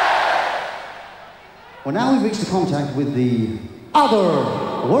 Well, now we've reached a contact with the other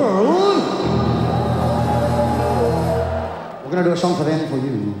world. We're going to do a song for them, for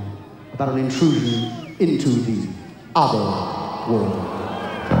you, about an intrusion into the other world.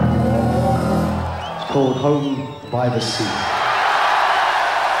 Called Home by the Sea.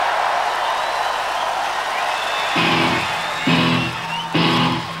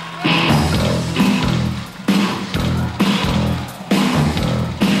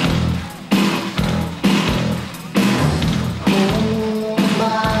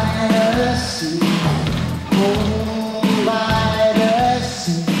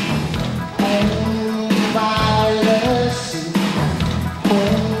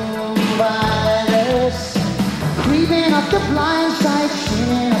 The blind side,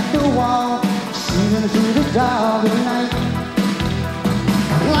 shining up the wall, singing through the dark of night,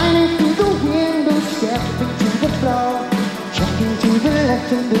 lining through the window, stepping to the floor, checking to the left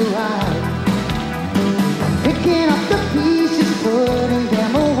and the right, picking up the pieces, putting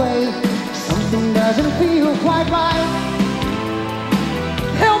them away. Something doesn't feel quite right.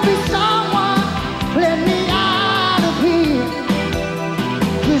 Help me, someone, let me out of here,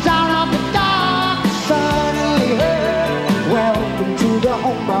 'cause out of the dark suddenly heard. Welcome to the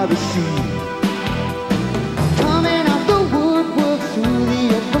home by the sea. Coming out the woodwork through the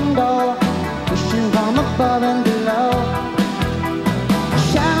open door, pushing from above and below.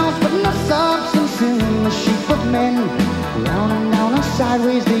 Shadows but no substance in the shape of men. Round and down and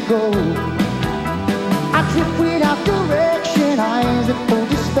sideways they go. I trip without direction, eyes that full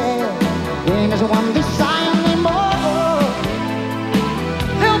despair. Then as one beside me more.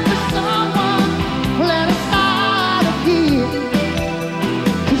 Help us, someone, let us out of here.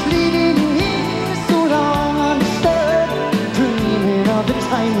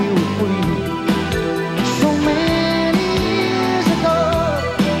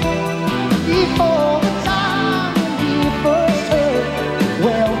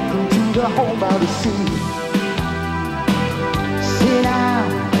 by the sea. Sit down,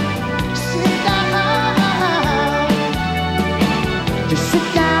 sit down. Just sit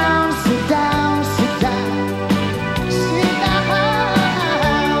down, sit down, sit down, sit down.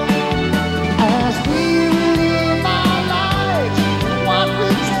 As we live our lives, what we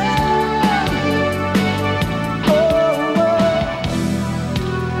tell you. Oh,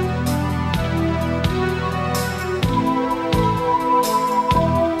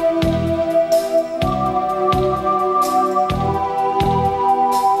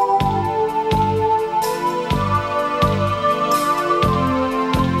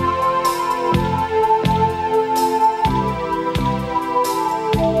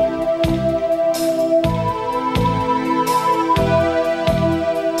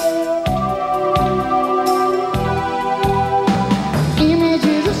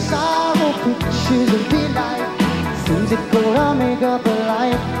 images of sorrow, pictures of delight, things that go to make up a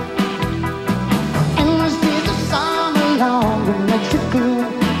life. Endless days of summer long and nights of gloom,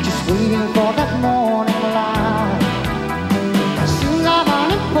 just waiting for that morning light. Scenes of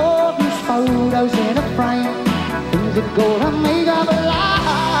unimportance, photos in a frame, things that go to make up a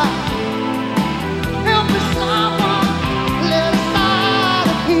life. Help me someone, let us start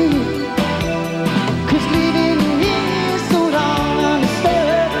again. 'C's living here so long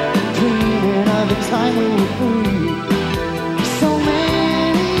undisturbed, dreaming of the time we were free. So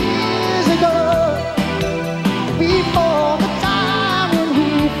many years ago, before the time when we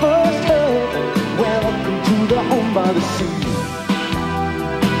first heard, welcome to the home by the sea.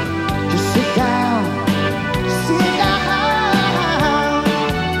 Just sit down, sit down,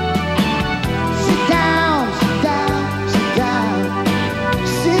 sit down, sit down, sit down,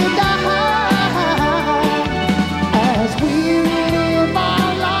 sit down. As we live our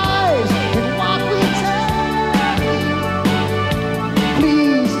lives and what we tell you,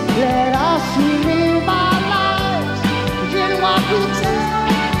 please let us live our lives in what we tell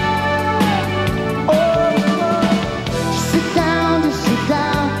you. Oh, just sit down, just sit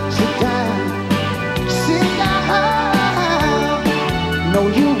down, sit down, sit down. No,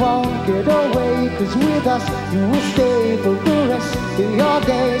 you won't get away, 'cause with us you will stay for the rest of your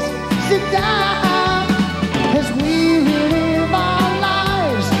days. Sit down as we live our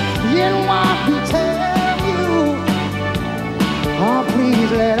lives in what we tell you. Oh,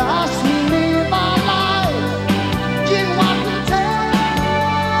 please let us live our lives in what we tell you.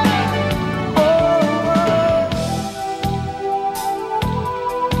 Oh,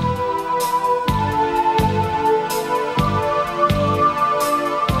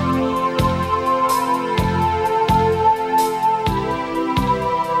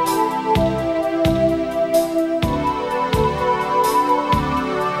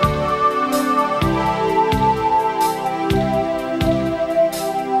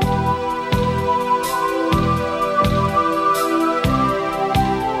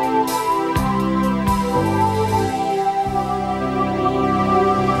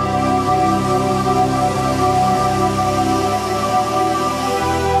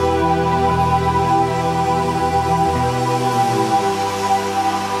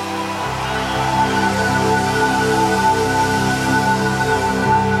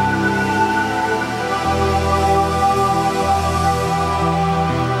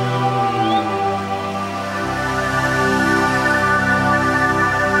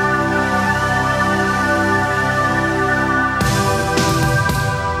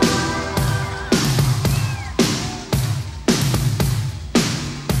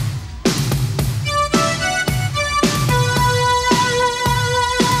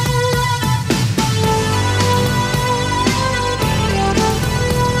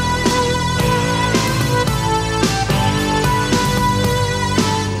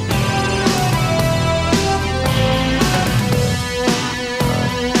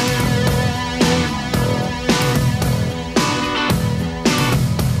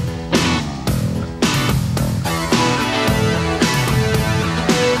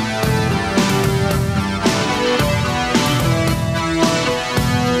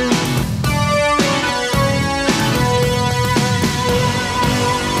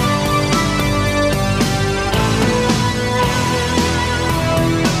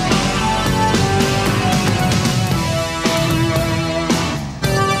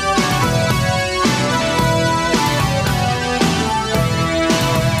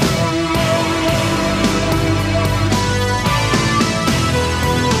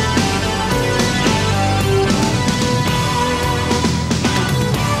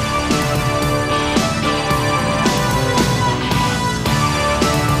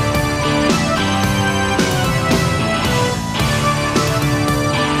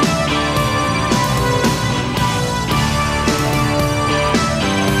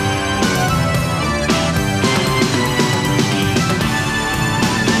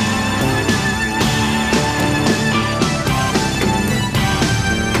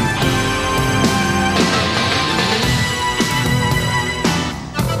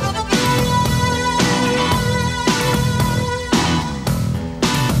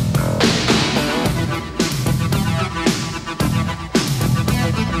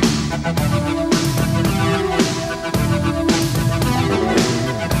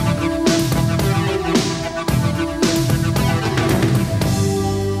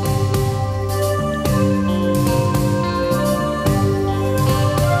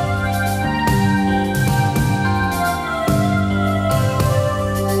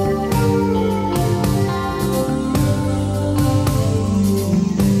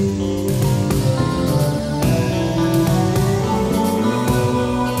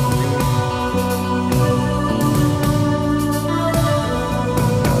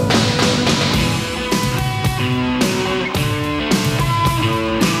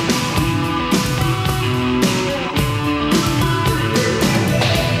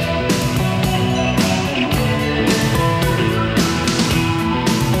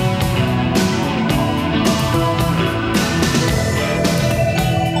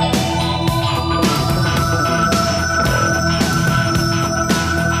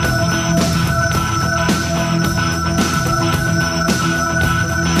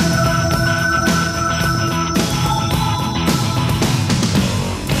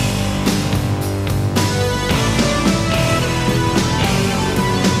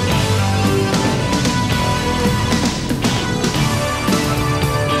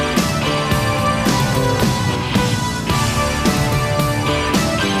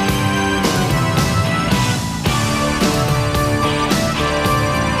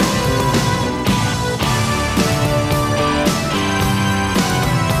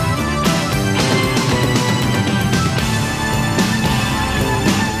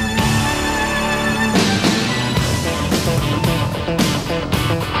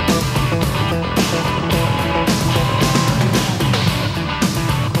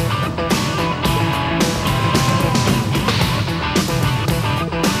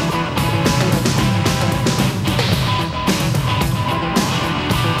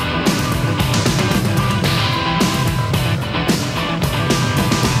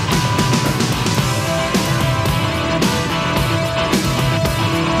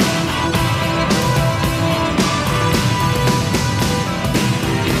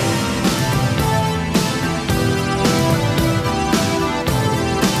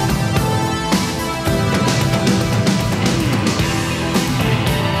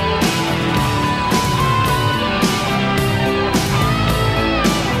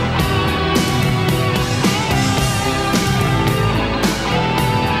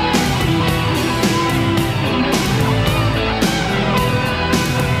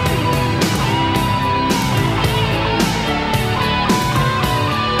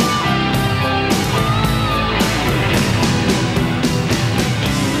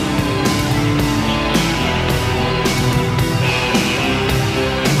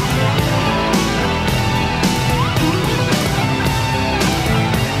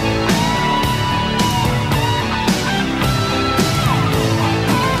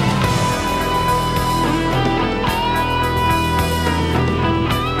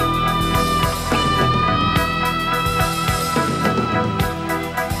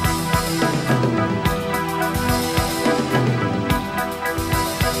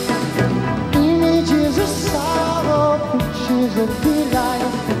 to be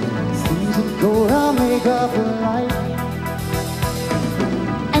like things that go to make up life.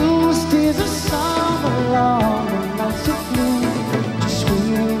 Endless days of summer long and nights of blue, just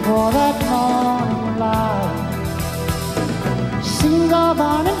waiting for that morning light. Scenes of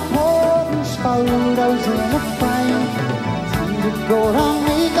unimportance, photos in a frame, things that go to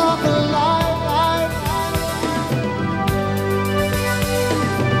make up life.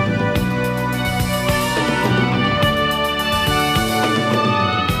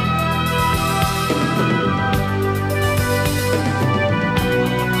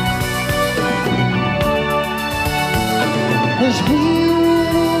 As we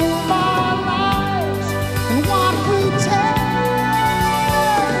live our lives and what we tell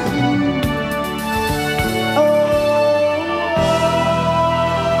you. Oh,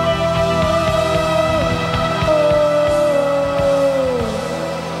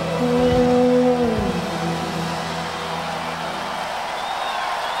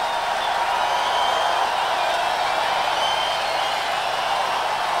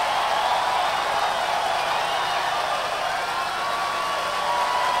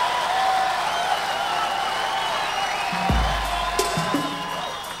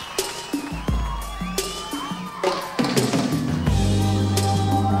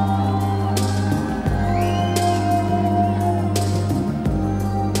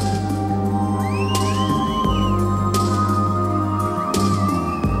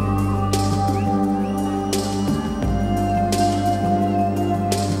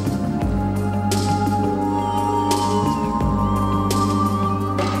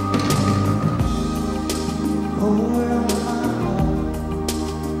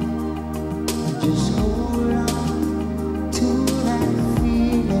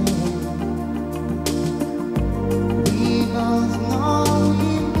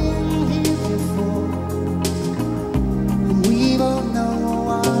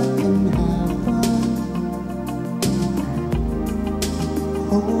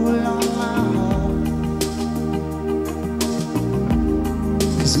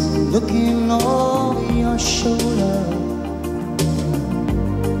 looking over your shoulder.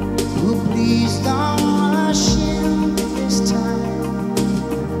 Oh, please don't rush in this time.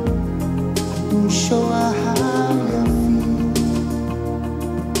 Don't show her how you feel.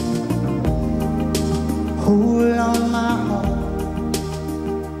 Hold on, my heart.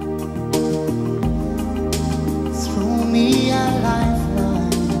 Throw me a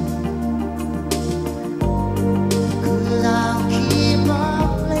lifeline, 'cause I'll keep on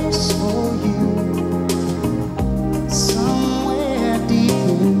for you somewhere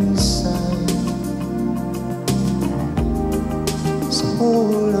deep inside. So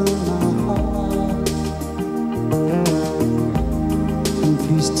hold on, my heart, and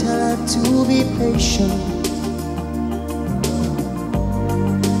please tell her to be patient,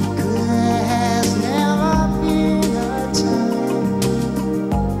 'cause there has never been a time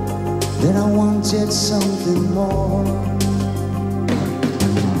that I wanted something more.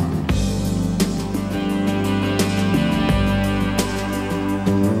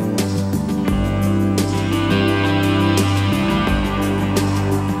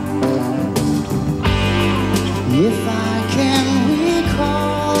 If I can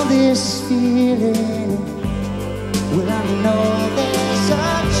recall this feeling, well, I know there's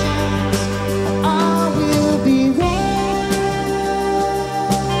a chance I will be there.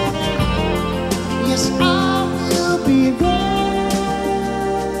 Yes, I will be there.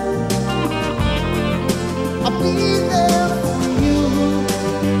 I'll be there for you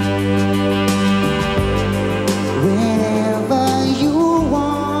whenever you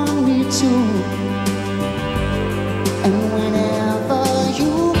want me to. And whenever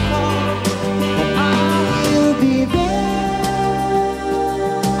you call, I will be there.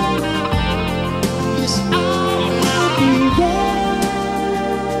 Yes, I will be there.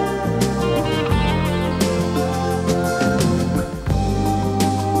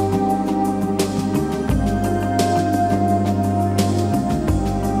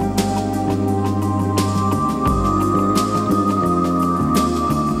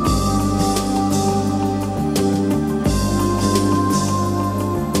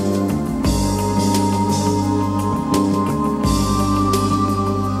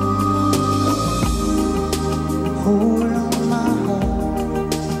 Hold on, my heart,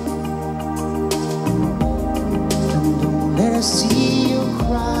 and don't let her see you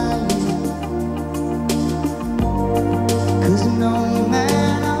crying, 'cause no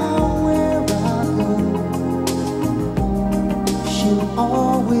matter where I go, she'll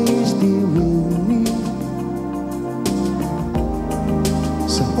always be with me.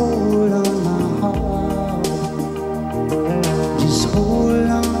 So hold on, my heart,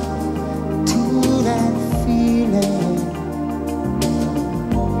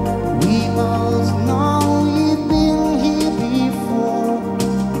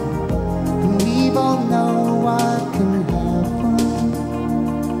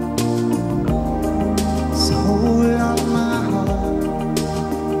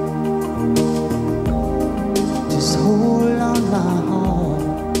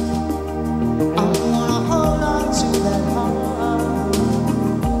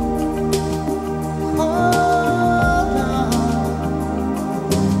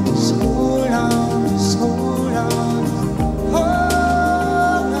 Just hold on, just hold on,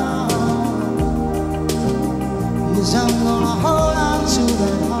 hold on. Yes, I'm gonna hold on to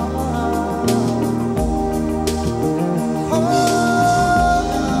that heart.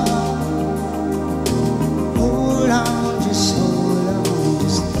 Hold on, just hold on,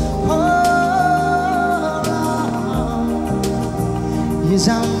 just hold on. Yes,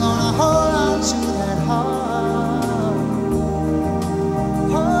 I'm gonna hold on to that heart.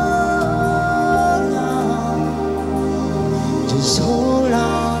 Hold on, just hold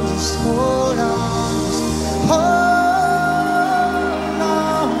on, just hold on, just hold on.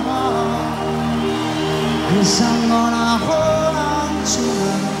 Yes, I'm gonna hold on to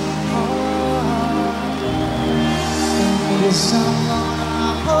that heart. Yes, I'm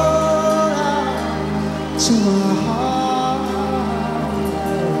gonna hold on to my heart.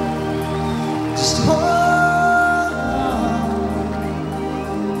 Just hold on,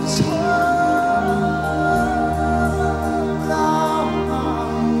 just hold on.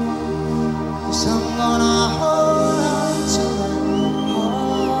 Yes, I'm gonna hold on to that heart.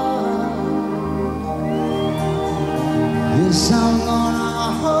 Yes, I'm gonna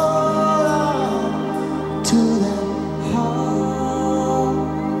hold on to that heart.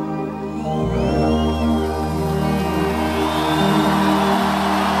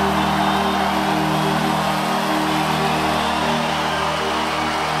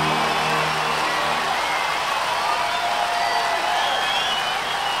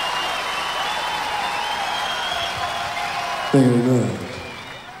 Thank you very much.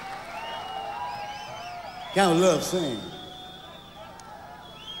 Kind of love singing.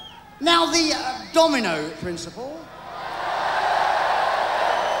 Now the domino principle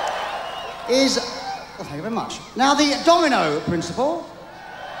is, well, thank you very much. Now the domino principle,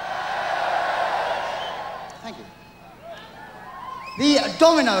 thank you. The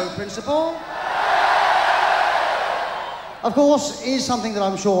domino principle, of course, is something that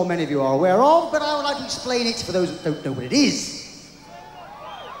I'm sure many of you are aware of, but I would like to explain it for those that don't know what it is.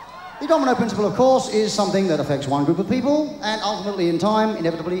 The domino principle, of course, is something that affects one group of people and ultimately, in time,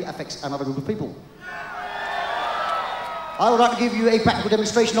 inevitably affects another group of people. I would like to give you a practical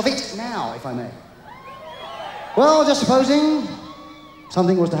demonstration of it now, if I may. Well, just supposing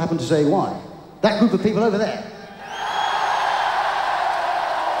something was to happen to say why. That group of people over there.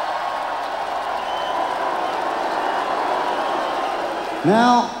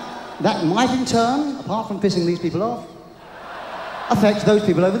 Now, that might in turn, apart from pissing these people off, affect those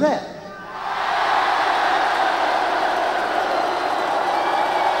people over there.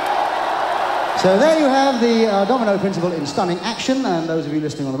 So there you have the domino principle in stunning action, and those of you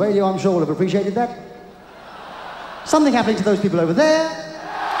listening on the radio, I'm sure, will have appreciated that. Something happening to those people over there,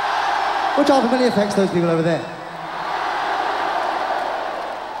 which ultimately affects those people over there.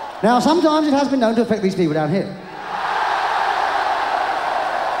 Now, sometimes it has been known to affect these people down here.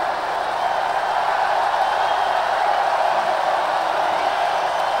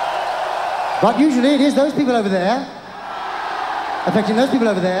 But usually it is those people over there affecting those people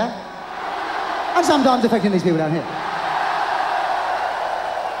over there, and sometimes affecting these people down here.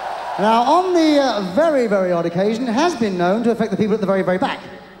 Now, on the very, very odd occasion, it has been known to affect the people at the very, very back.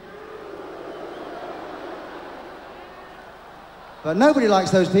 But nobody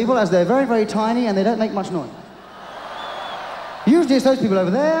likes those people, as they're very, very tiny and they don't make much noise. Usually it's those people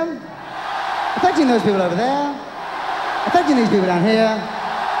over there, affecting those people over there, affecting these people down here,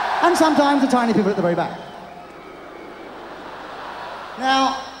 and sometimes the tiny people at the very back.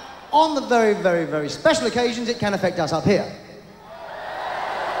 Now, on the very, very, very special occasions, it can affect us up here.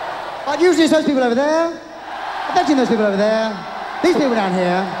 But usually it's those people over there, affecting those people over there, these people down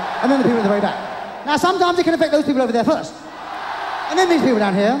here, and then the people at the very back. Now, sometimes it can affect those people over there first, and then these people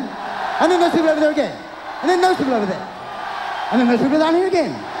down here, and then those people over there again, and then those people over there, and then those people down here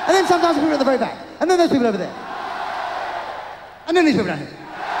again, and then sometimes the people at the very back, and then those people over there, and then these people down here.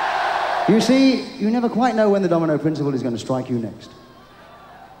 You see, you never quite know when the domino principle is going to strike you next.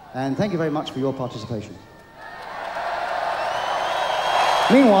 And thank you very much for your participation.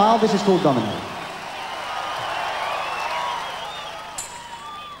 Meanwhile, this is called Domino.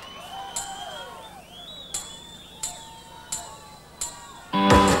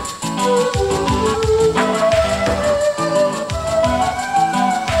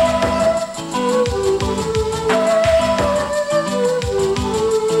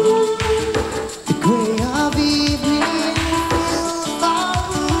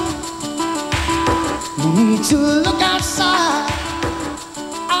 To look outside,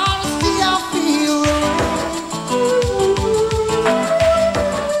 I see how feel.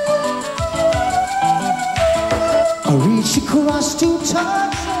 I reach across to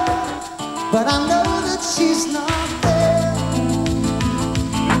touch her. but I know that she's not there.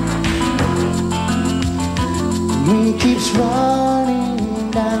 Rain keeps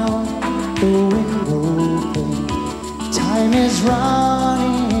running down the window pane. Time is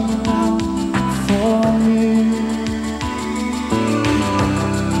running out for me.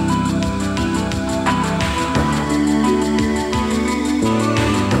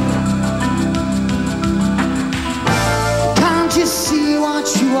 Can't you see what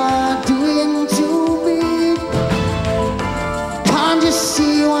you are doing to me? Can't you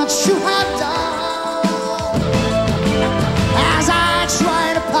see what you have done? As I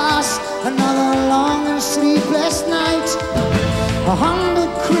try to pass another long and sleepless night, 100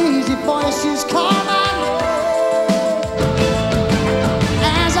 crazy voices call my name.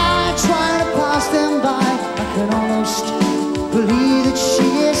 As I try to pass them by, I can almost believe that she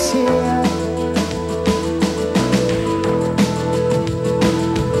is here.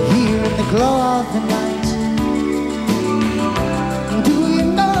 Here in the glow of the night. Do you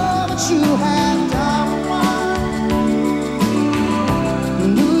know what you have done?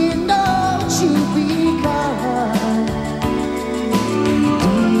 Do you know what you've become? Do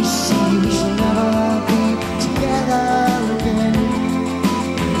you see we shall never be together again?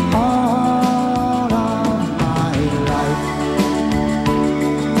 All of my life,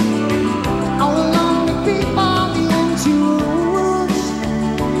 all along the people on the empty roads,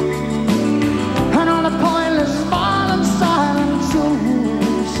 and all the pointless violent silent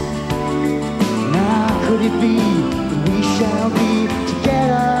souls. Now could it be that we shall be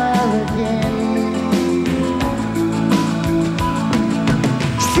together again?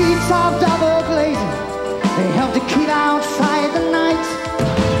 Streets of double glazing, they help the kid outside the night.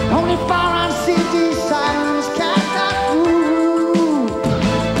 Only far on city silence can't cut through.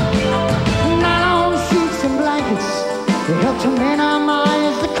 Night on sheets and blankets, they help to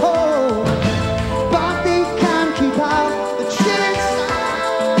minimize the cold, but they can't keep out the chilling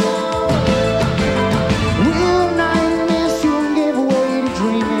sound. Will nightmares soon give way to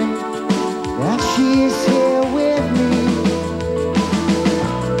dreaming that she is here with me?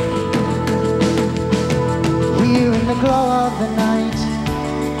 Here in the glow of the night.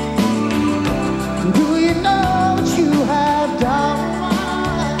 Do you know what you have done?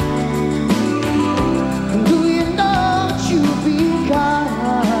 Do you know what you've become?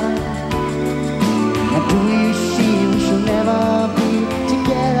 And do you see we shall never be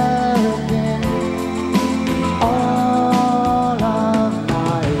together again? All of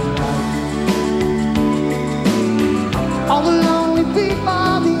my life, all the lonely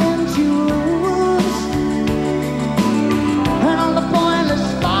people, the empty rooms, and all the pointless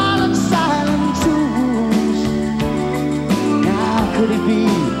violent silent tombs. Now could it be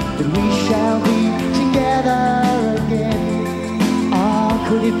that we shall be together again? Or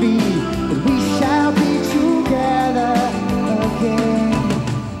could it be that we shall be together again?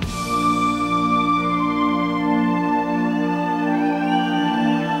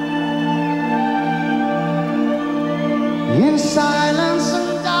 In silence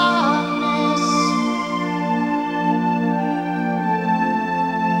and darkness,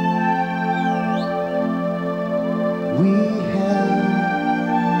 we held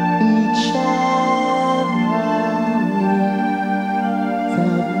each other in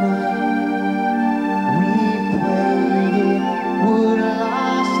that night.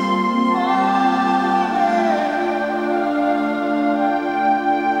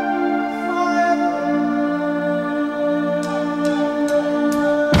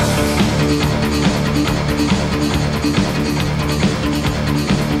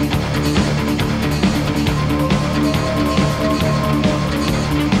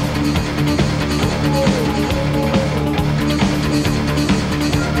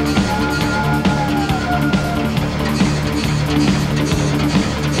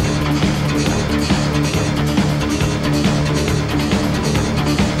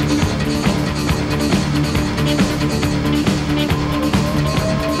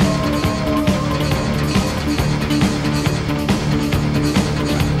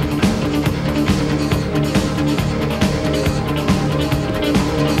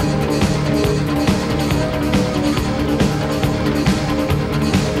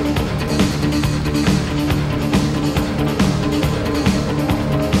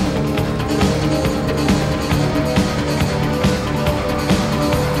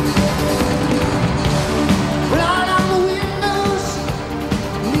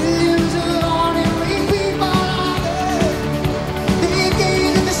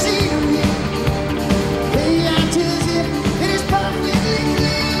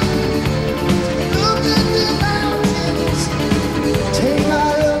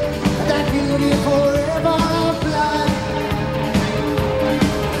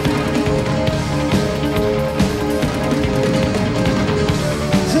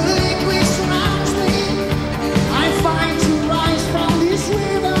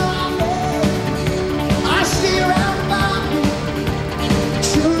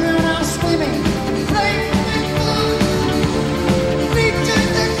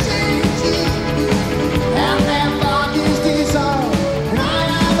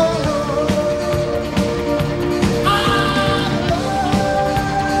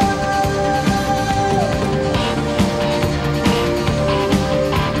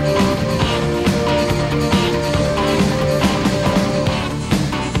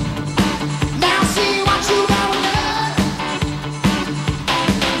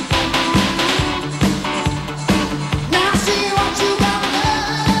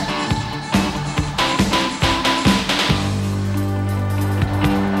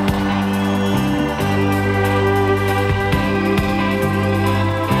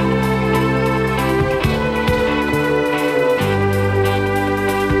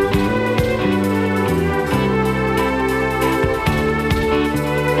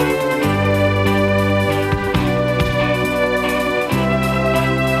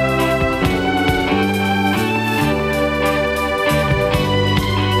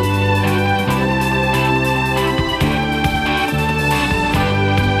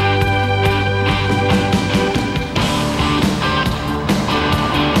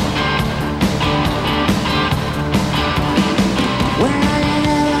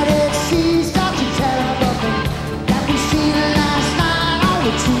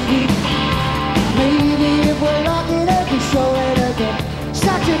 to be. Maybe if we're lucky, they can show it again.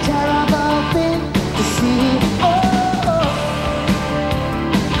 Such a terrible thing to see. Oh,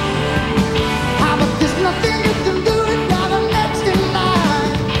 how about there's nothing you can do if you're the next in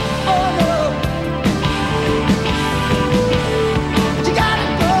line. Oh no, but you gotta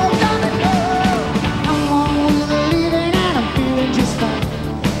go, Domino. I'm on with the leaving and I'm feeling just fine.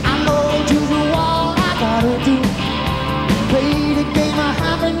 I know just what I gotta do. Play the game of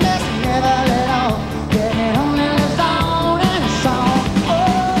happiness, never let all. Get it on and it's on and it's on. Oh,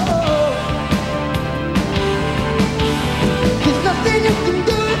 there's nothing you can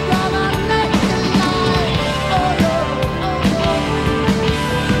do if you're the next in line. Oh no, oh no,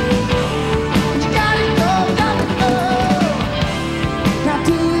 but you gotta go, Domino. Now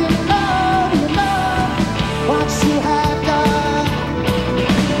do you know what you have done?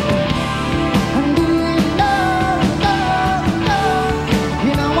 And do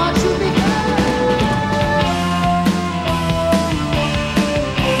you know what you become?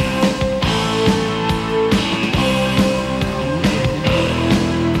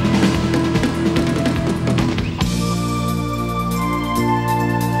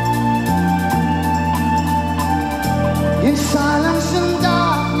 In silence and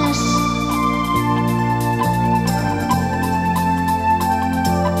darkness,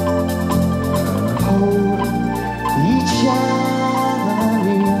 hold each other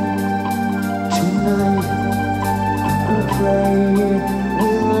near. Tonight we pray it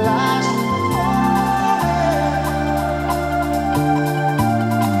will last forever.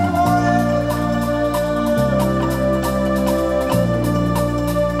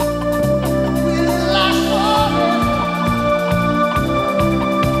 Will last forever.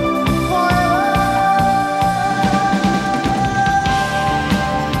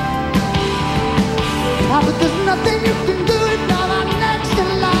 But there's nothing you can do if you're the next in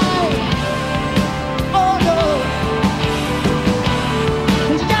line. Oh no,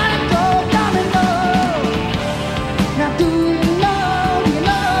 and you gotta go, Domino. Now do you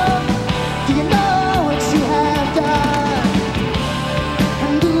know what you have done?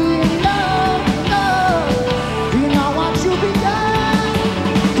 And do you know what you've begun?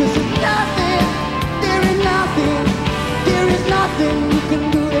 'Cause there's nothing, there is nothing you can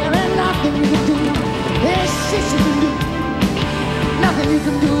do. There ain't nothing you can do. There's shit you can do. Nothing you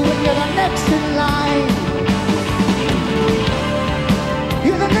can do when you're the next in line.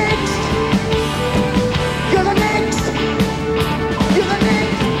 You're the next. You're the next. You're the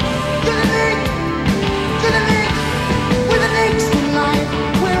next. You're the next. You're the next. We're the next in line.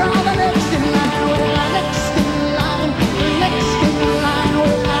 We're all the next in line. We're the next in line. We're next in line.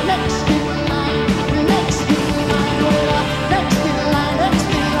 We're the next in line. We're next in line. We're the next in line. Next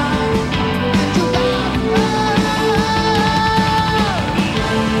in line. And you got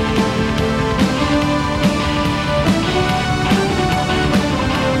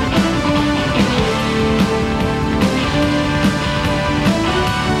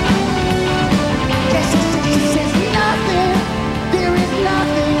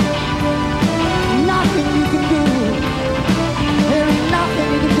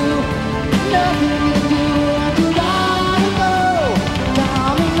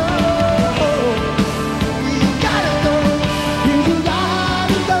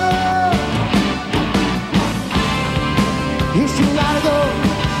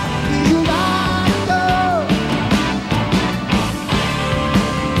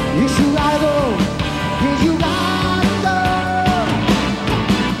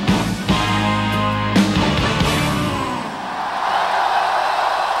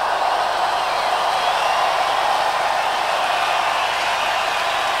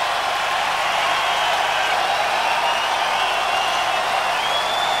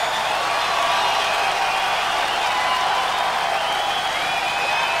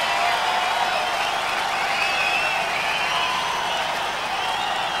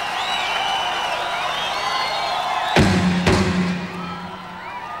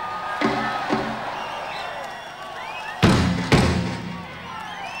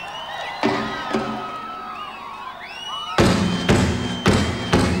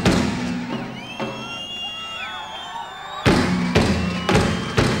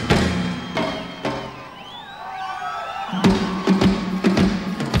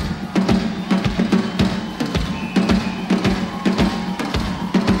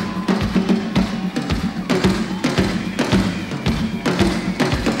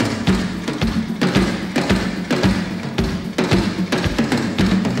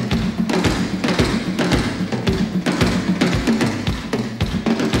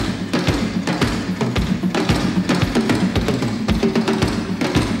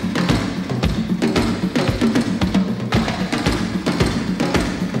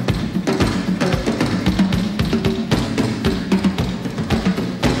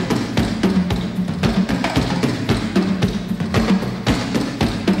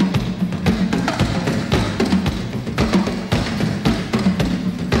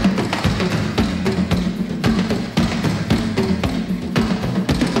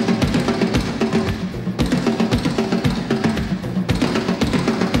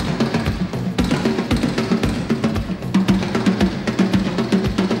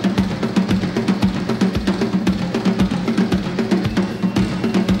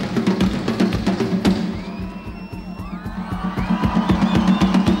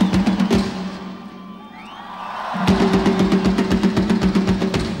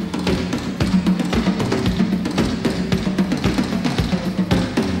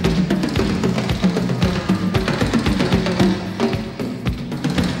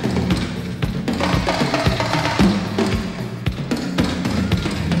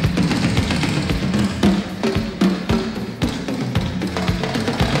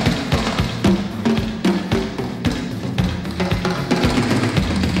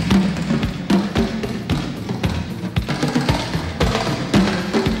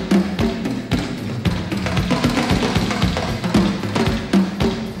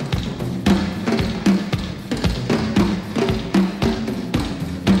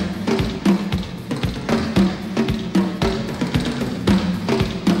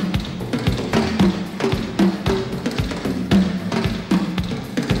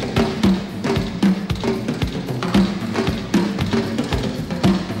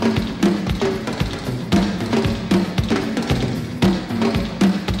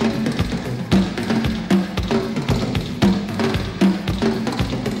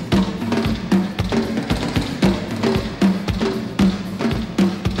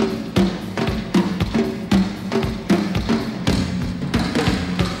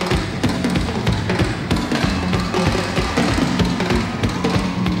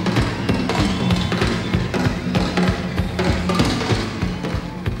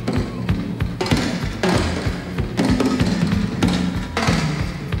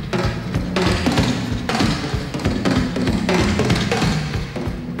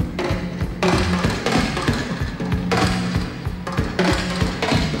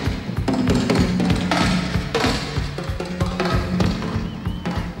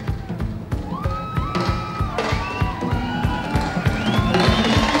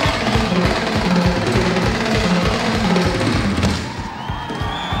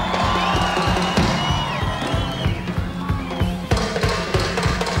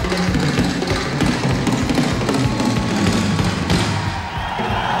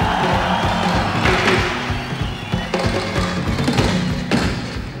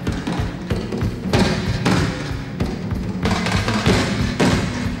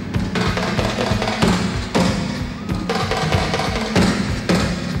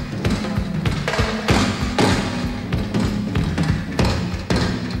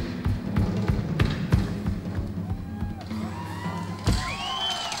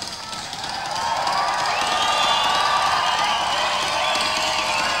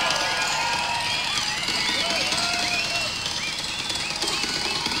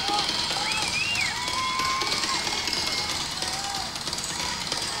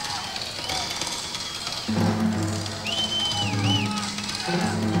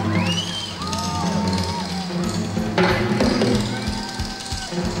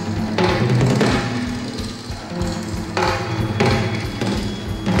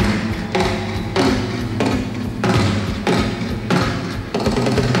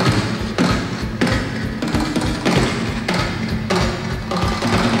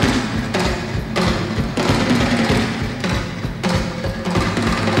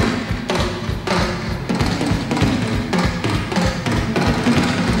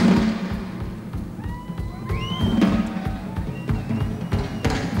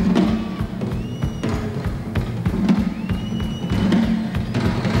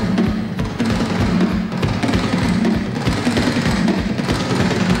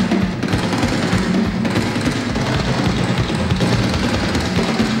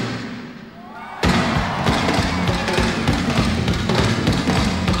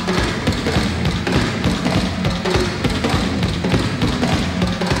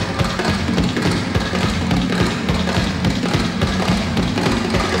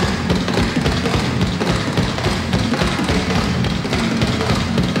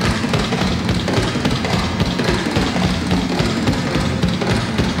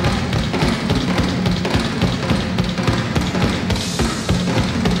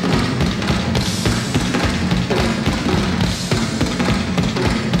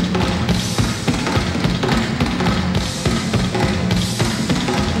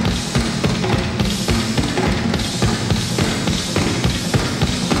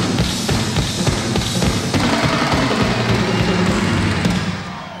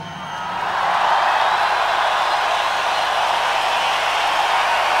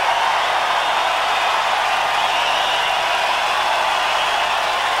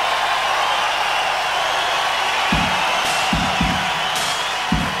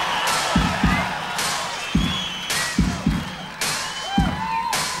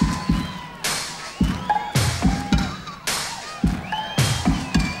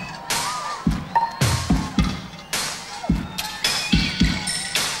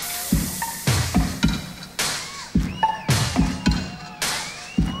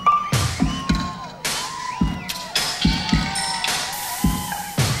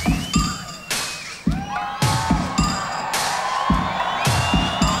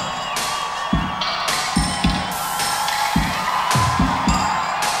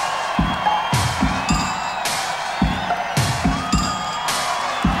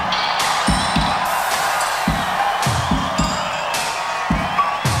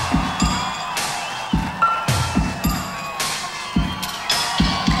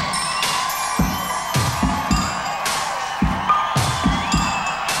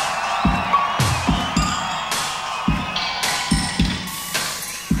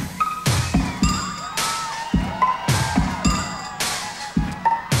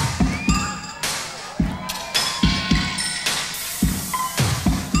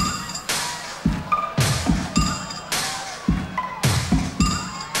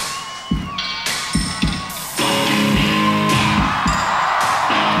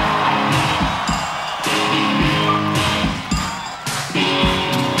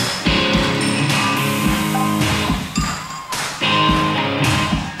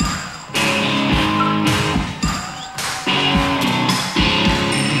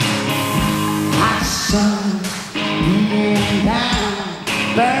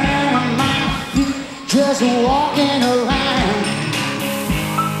just walking around.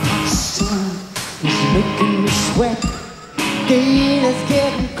 The sun is making me sweat. Day is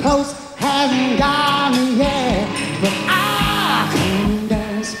getting close, hasn't got me yet. But I can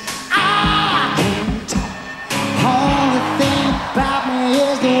dance, I can talk. Only thing about me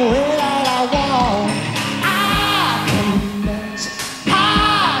is the way that I walk. I can dance,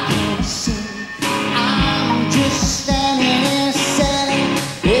 I can sing. I'm just standing there selling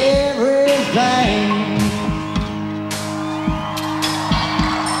everything.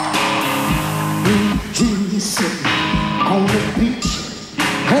 She's sitting on the beach,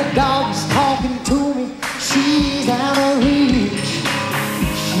 her dog's talking to me, she's out of reach.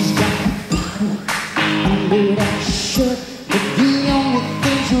 She's got a bottle under that shirt, but the only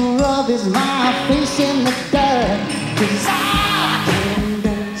thing she rub is my face in the dirt. 'Cause I can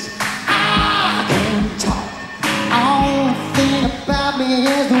dance, I can talk. Only thing about me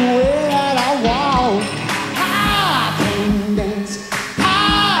is the way that I walk. I can dance,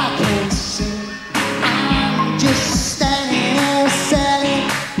 I can sing. I'm just standing there selling.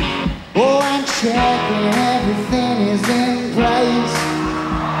 Oh, I'm checking everything is in place.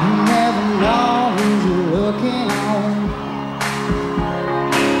 You never know who you're looking on.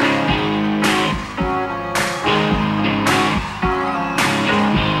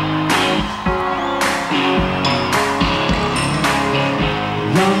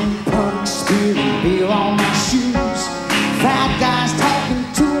 Young punk spilling beer on my shoes. Fat guys talking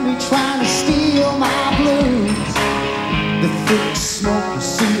to me, trying to steal my blues. The thick smoke you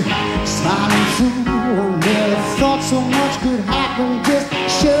see, smiling through. I never thought so much could happen, just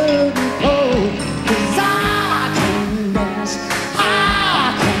shouldn't go. 'Cause I can dance,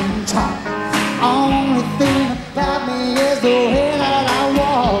 I can talk. Only thing about me is the way that I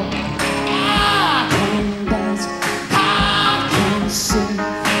walk. I can dance, I can sing.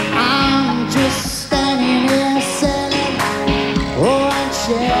 I'm just standing here selling. Oh, I'm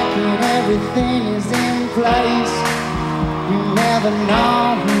checking everything is in place. You never know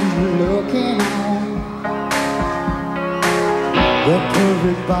who you're looking on. The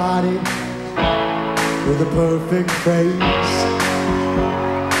perfect body with a perfect face.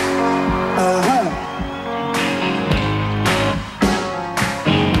 Uh-huh.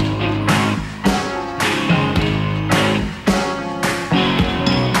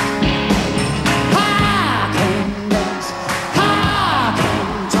 I can dance, I can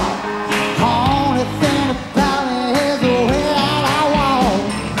talk. Only thing about me is the way that I walk.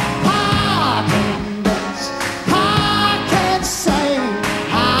 I can dance, I can sing.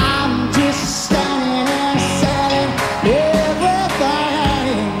 I'm just standing there selling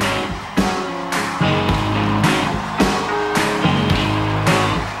everything.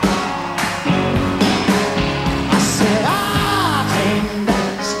 I said I can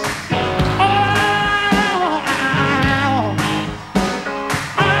dance. Oh,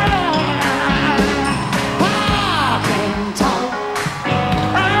 I can talk.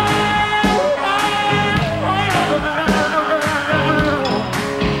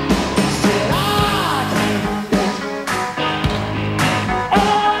 Said I can dance.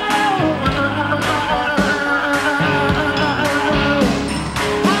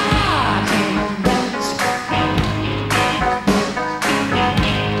 I can dance.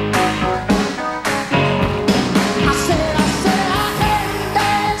 I said I can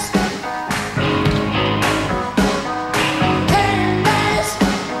dance. Can dance.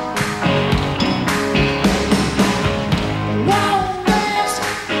 Won't dance.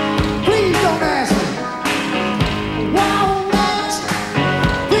 Please don't ask me. Won't dance.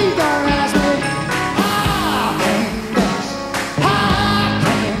 Please don't ask me. I can dance. I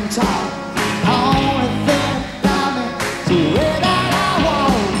can talk. Only thing about me is the way that I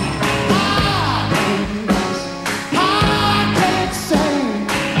walk. I can dance. I can sing.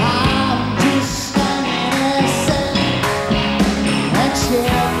 I'm just standing there saying and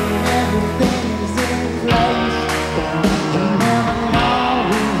checking everything is in place. You never know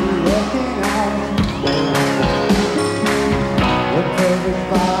who you're looking on. The perfect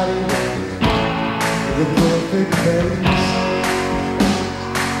body, the perfect face.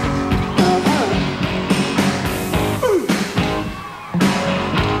 Uh-huh.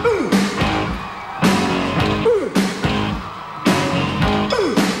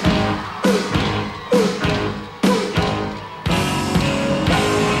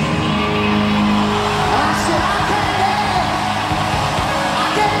 I said I can dance, I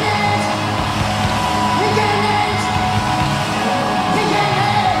can dance, he can dance, he can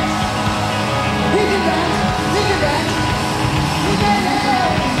dance, he can dance, he can dance, he can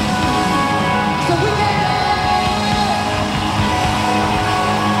dance, so we can dance.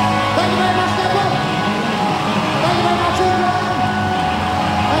 Thank you very much, Knebworth.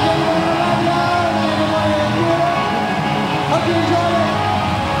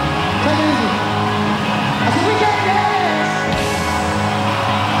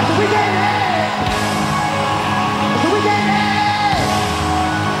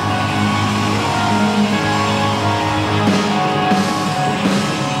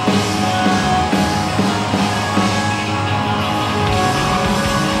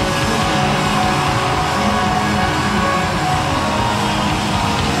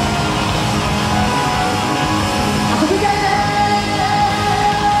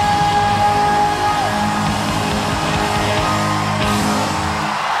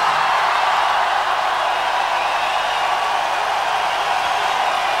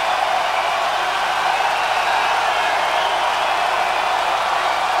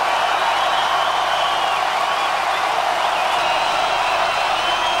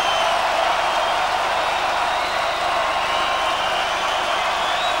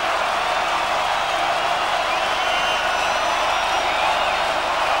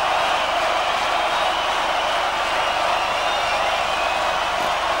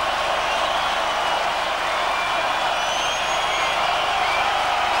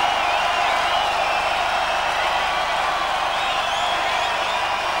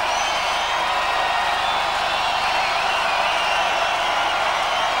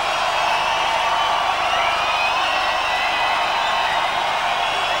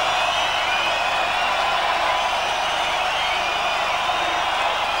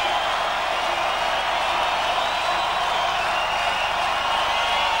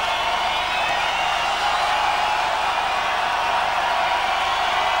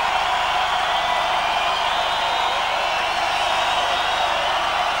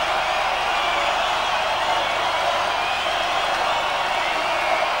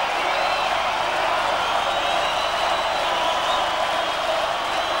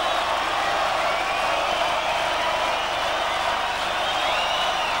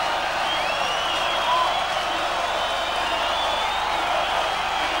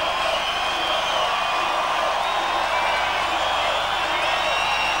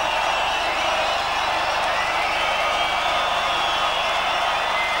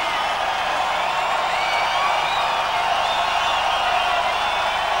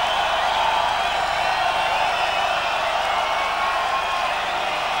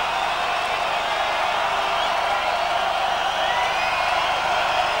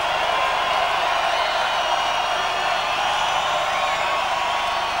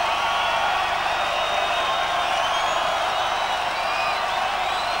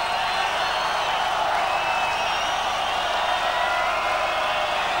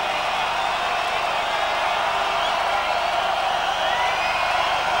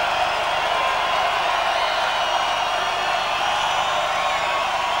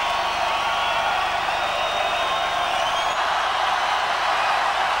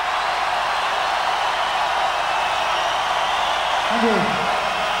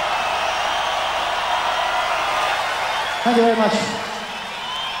 Thank you very much.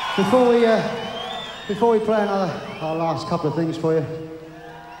 Before we play our last couple of things for you,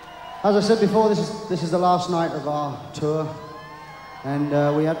 as I said before, this is the last night of our tour,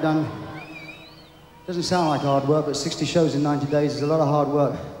 and we have done. Doesn't sound like hard work, but 60 shows in 90 days is a lot of hard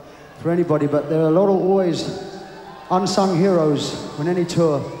work for anybody. But there are a lot of always unsung heroes when any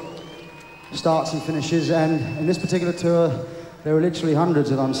tour starts and finishes, and in this particular tour, there are literally hundreds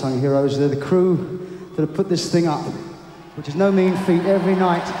of unsung heroes. They're the crew that have put this thing up, which is no mean feat every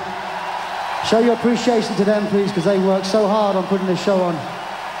night. Show your appreciation to them, please, because they work so hard on putting this show on.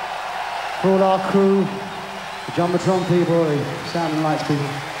 For all our crew, the Jumbotron people, the sound and lights people.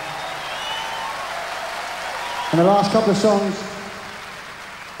 And the last couple of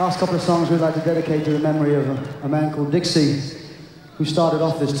songs we'd like to dedicate to the memory of a man called Dixie, who started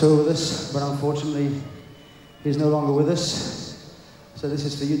off this tour with us, but unfortunately he's no longer with us. So this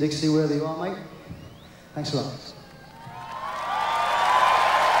is for you, Dixie, wherever you are, mate. Thanks a lot.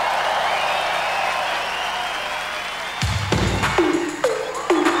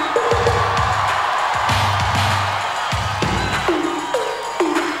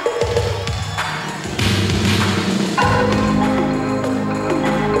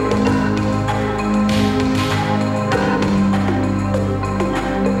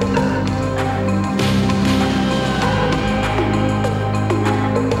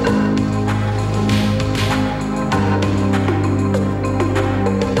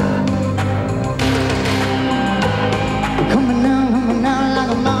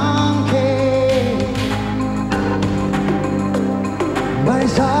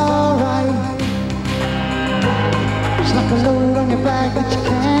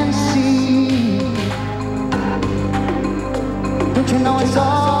 Tonight.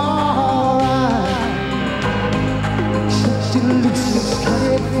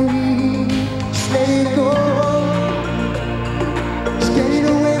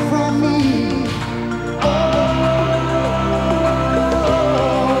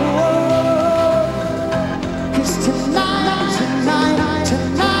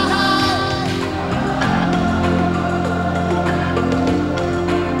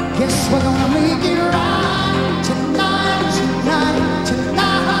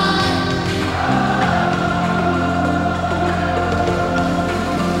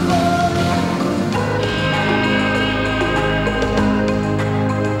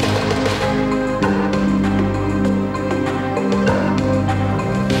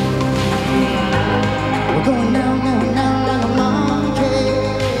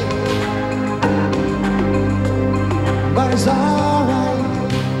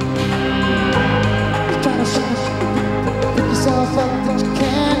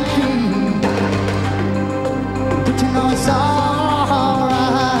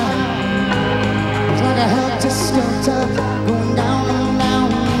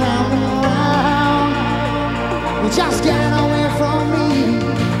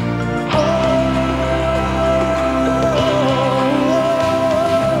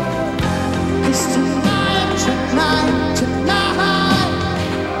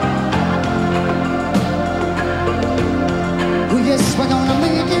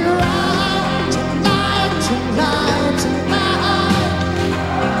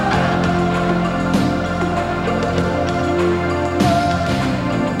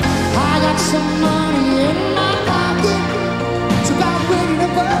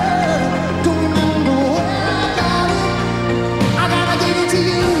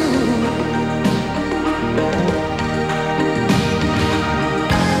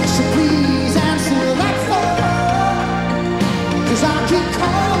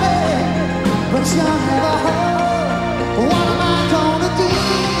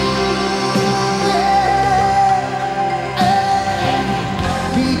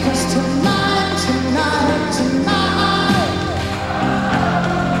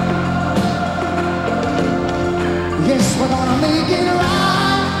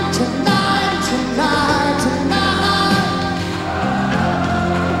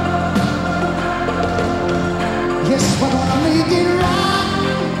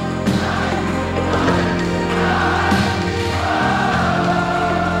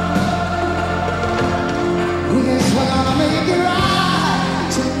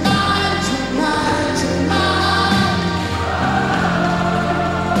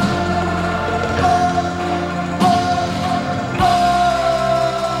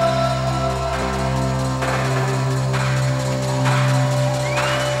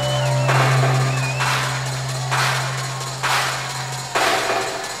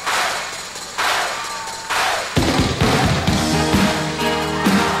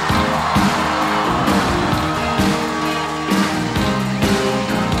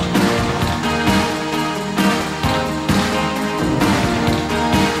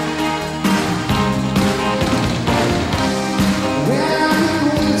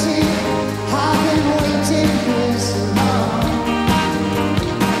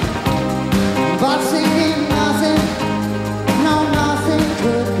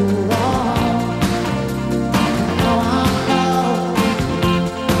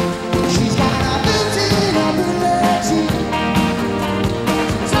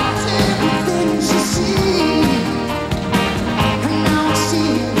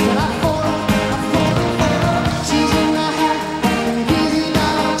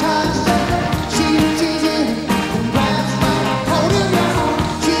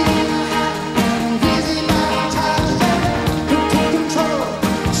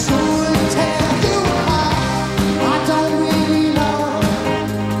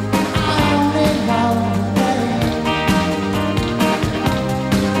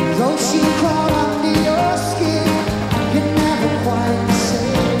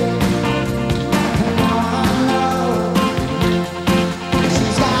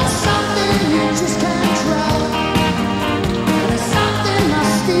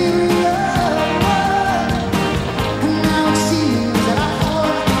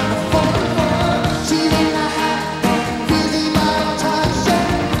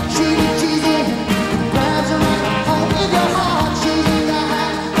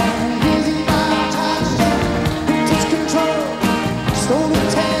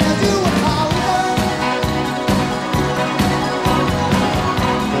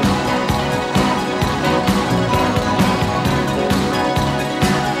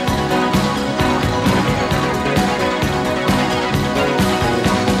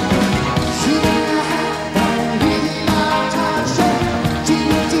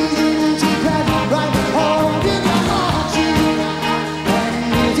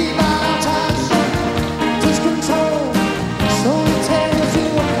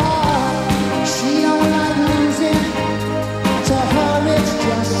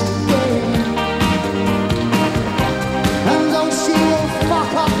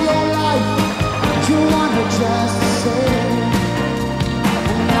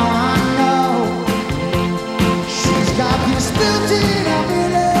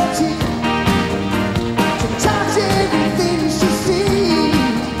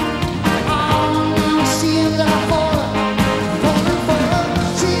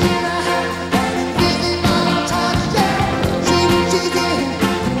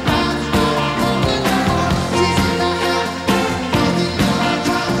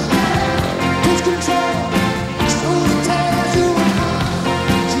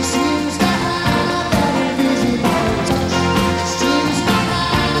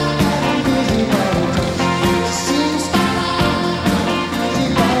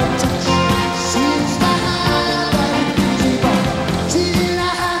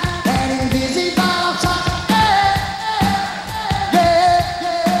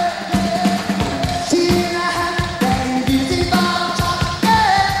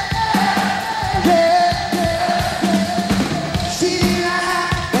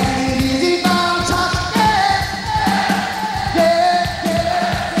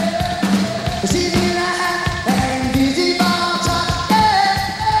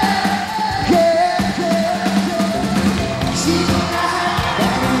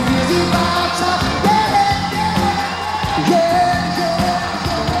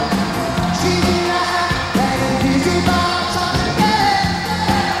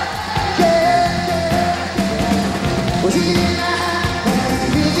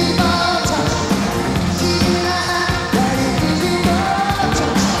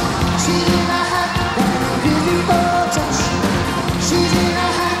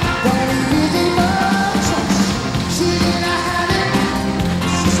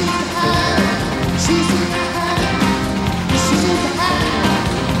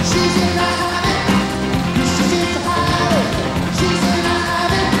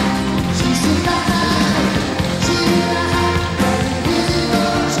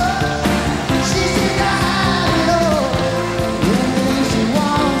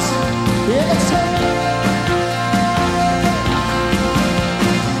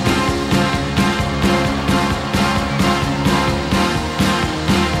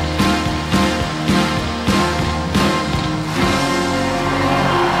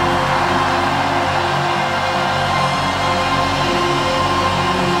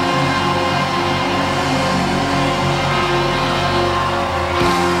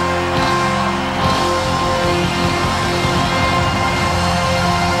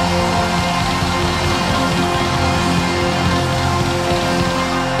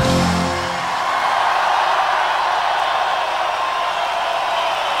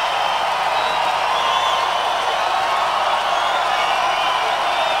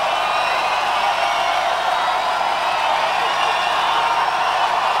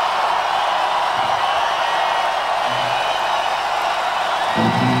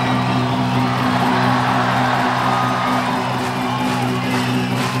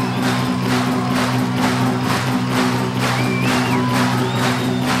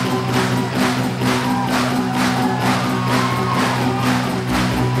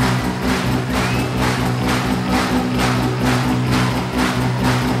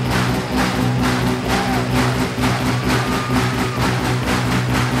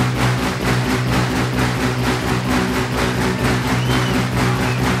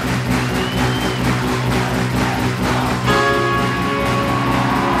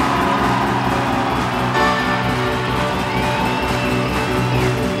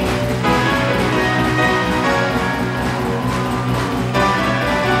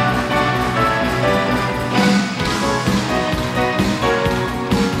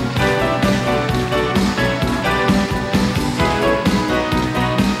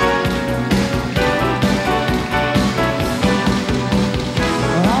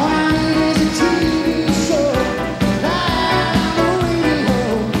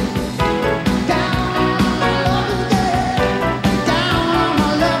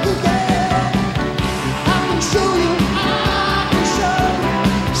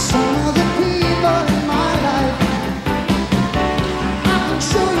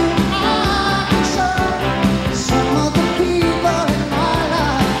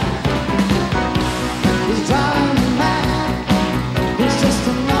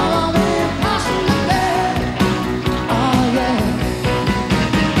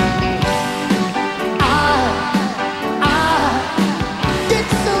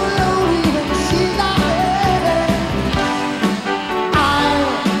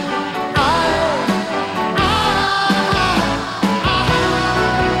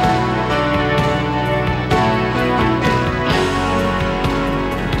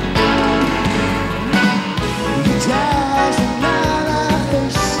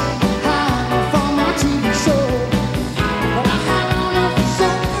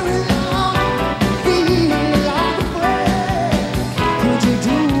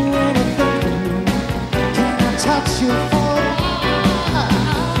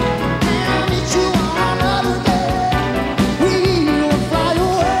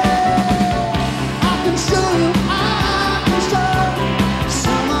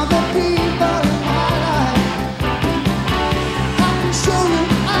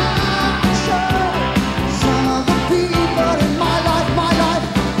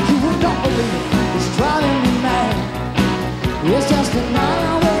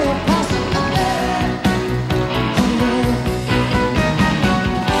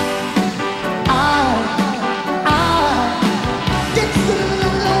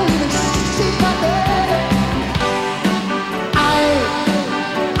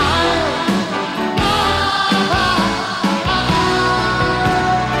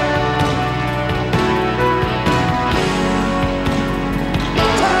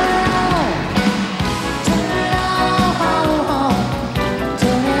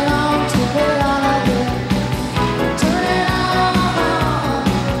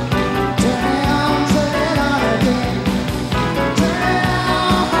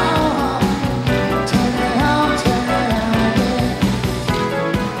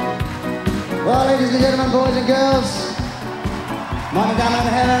 Meine Damen und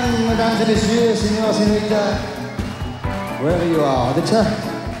Herren, Mesdames et Messieurs, Signor, Senorita, wherever you are,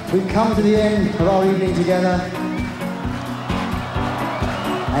 we've come to the end of our evening together.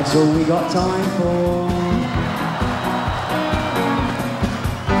 That's all we got time for.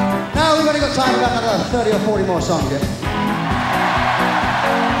 No, we've only got time for about another 30 or 40 more songs yet.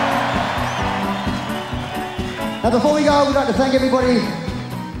 Now, before we go, we'd like to thank everybody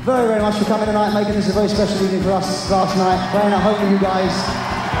very, very much for coming tonight, making this a very special evening for us last night, playing at home with you guys.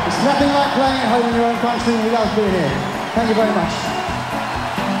 It's nothing like playing at home in your own country, and we love being here. Thank you very much.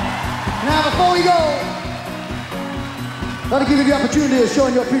 Now, before we go, I'd like to give you the opportunity of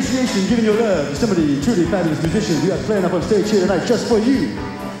showing your appreciation, giving your love to some of the truly fabulous musicians we have playing up on stage here tonight just for you.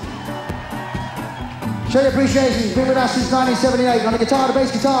 Show your appreciation. Been with us since 1978 on the guitar, the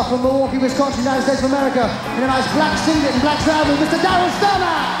bass guitar from Milwaukee, Wisconsin, United States of America, in a nice black singlet and black trousers, Mr. Darryl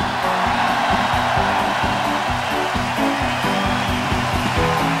Stoner.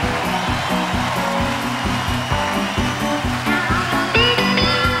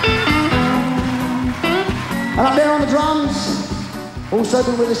 And up there on the drums, also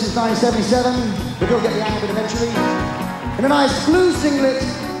been with us since 1977, but you'll get the hang of it eventually, in a nice blue singlet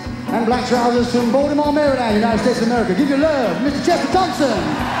and black trousers from Baltimore, Maryland, United States of America. Give your love, Mr. Chester Thompson.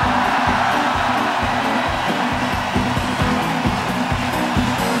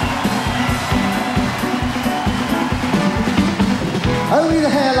 Only the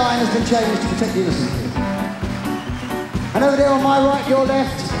hairline has been changed to protect the innocent. And over there on my right, your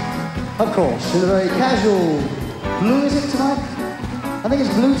left, of course, in a very casual blue, is it tonight? I think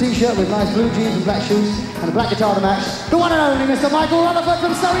it's blue t-shirt with nice blue jeans and black shoes and a black guitar to match. The one and only Mr. Michael Rutherford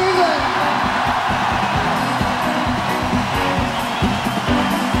from Surrey, England.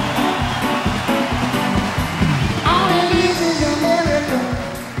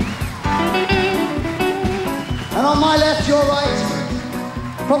 And on my left, your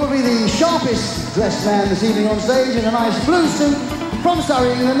right, probably the sharpest dressed man this evening on stage in a nice blue suit from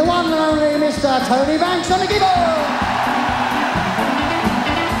Surrey, England, the one and only Mr. Tony Banks on the keyboard.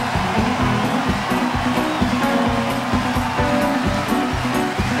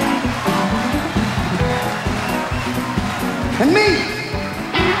 And me.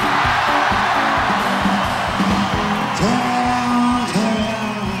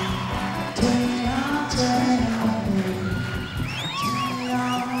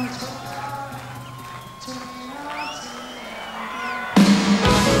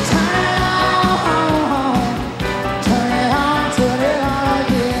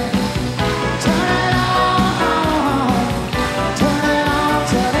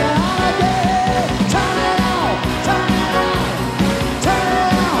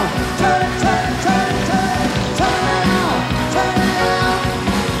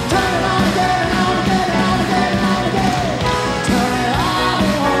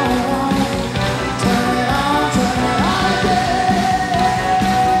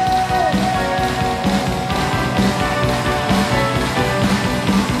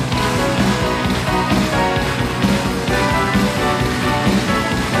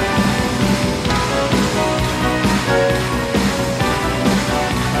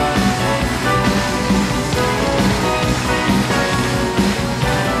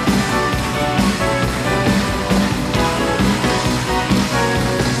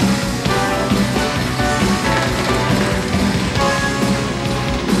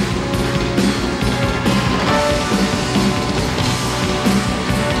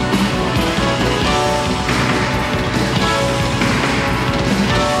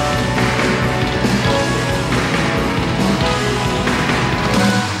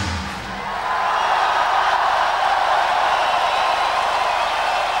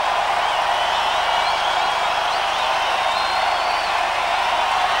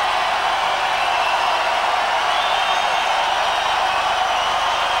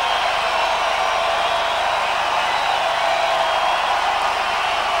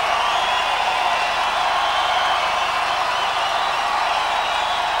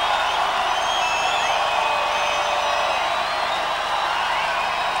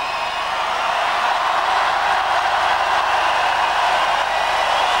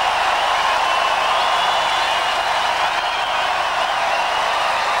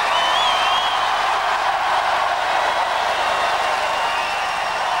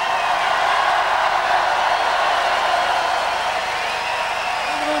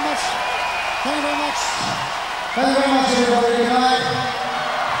 Thank you very much. Thank you very much, everybody. Good night.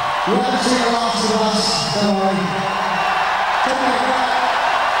 You haven't seen the last of us. Don't worry. Take care.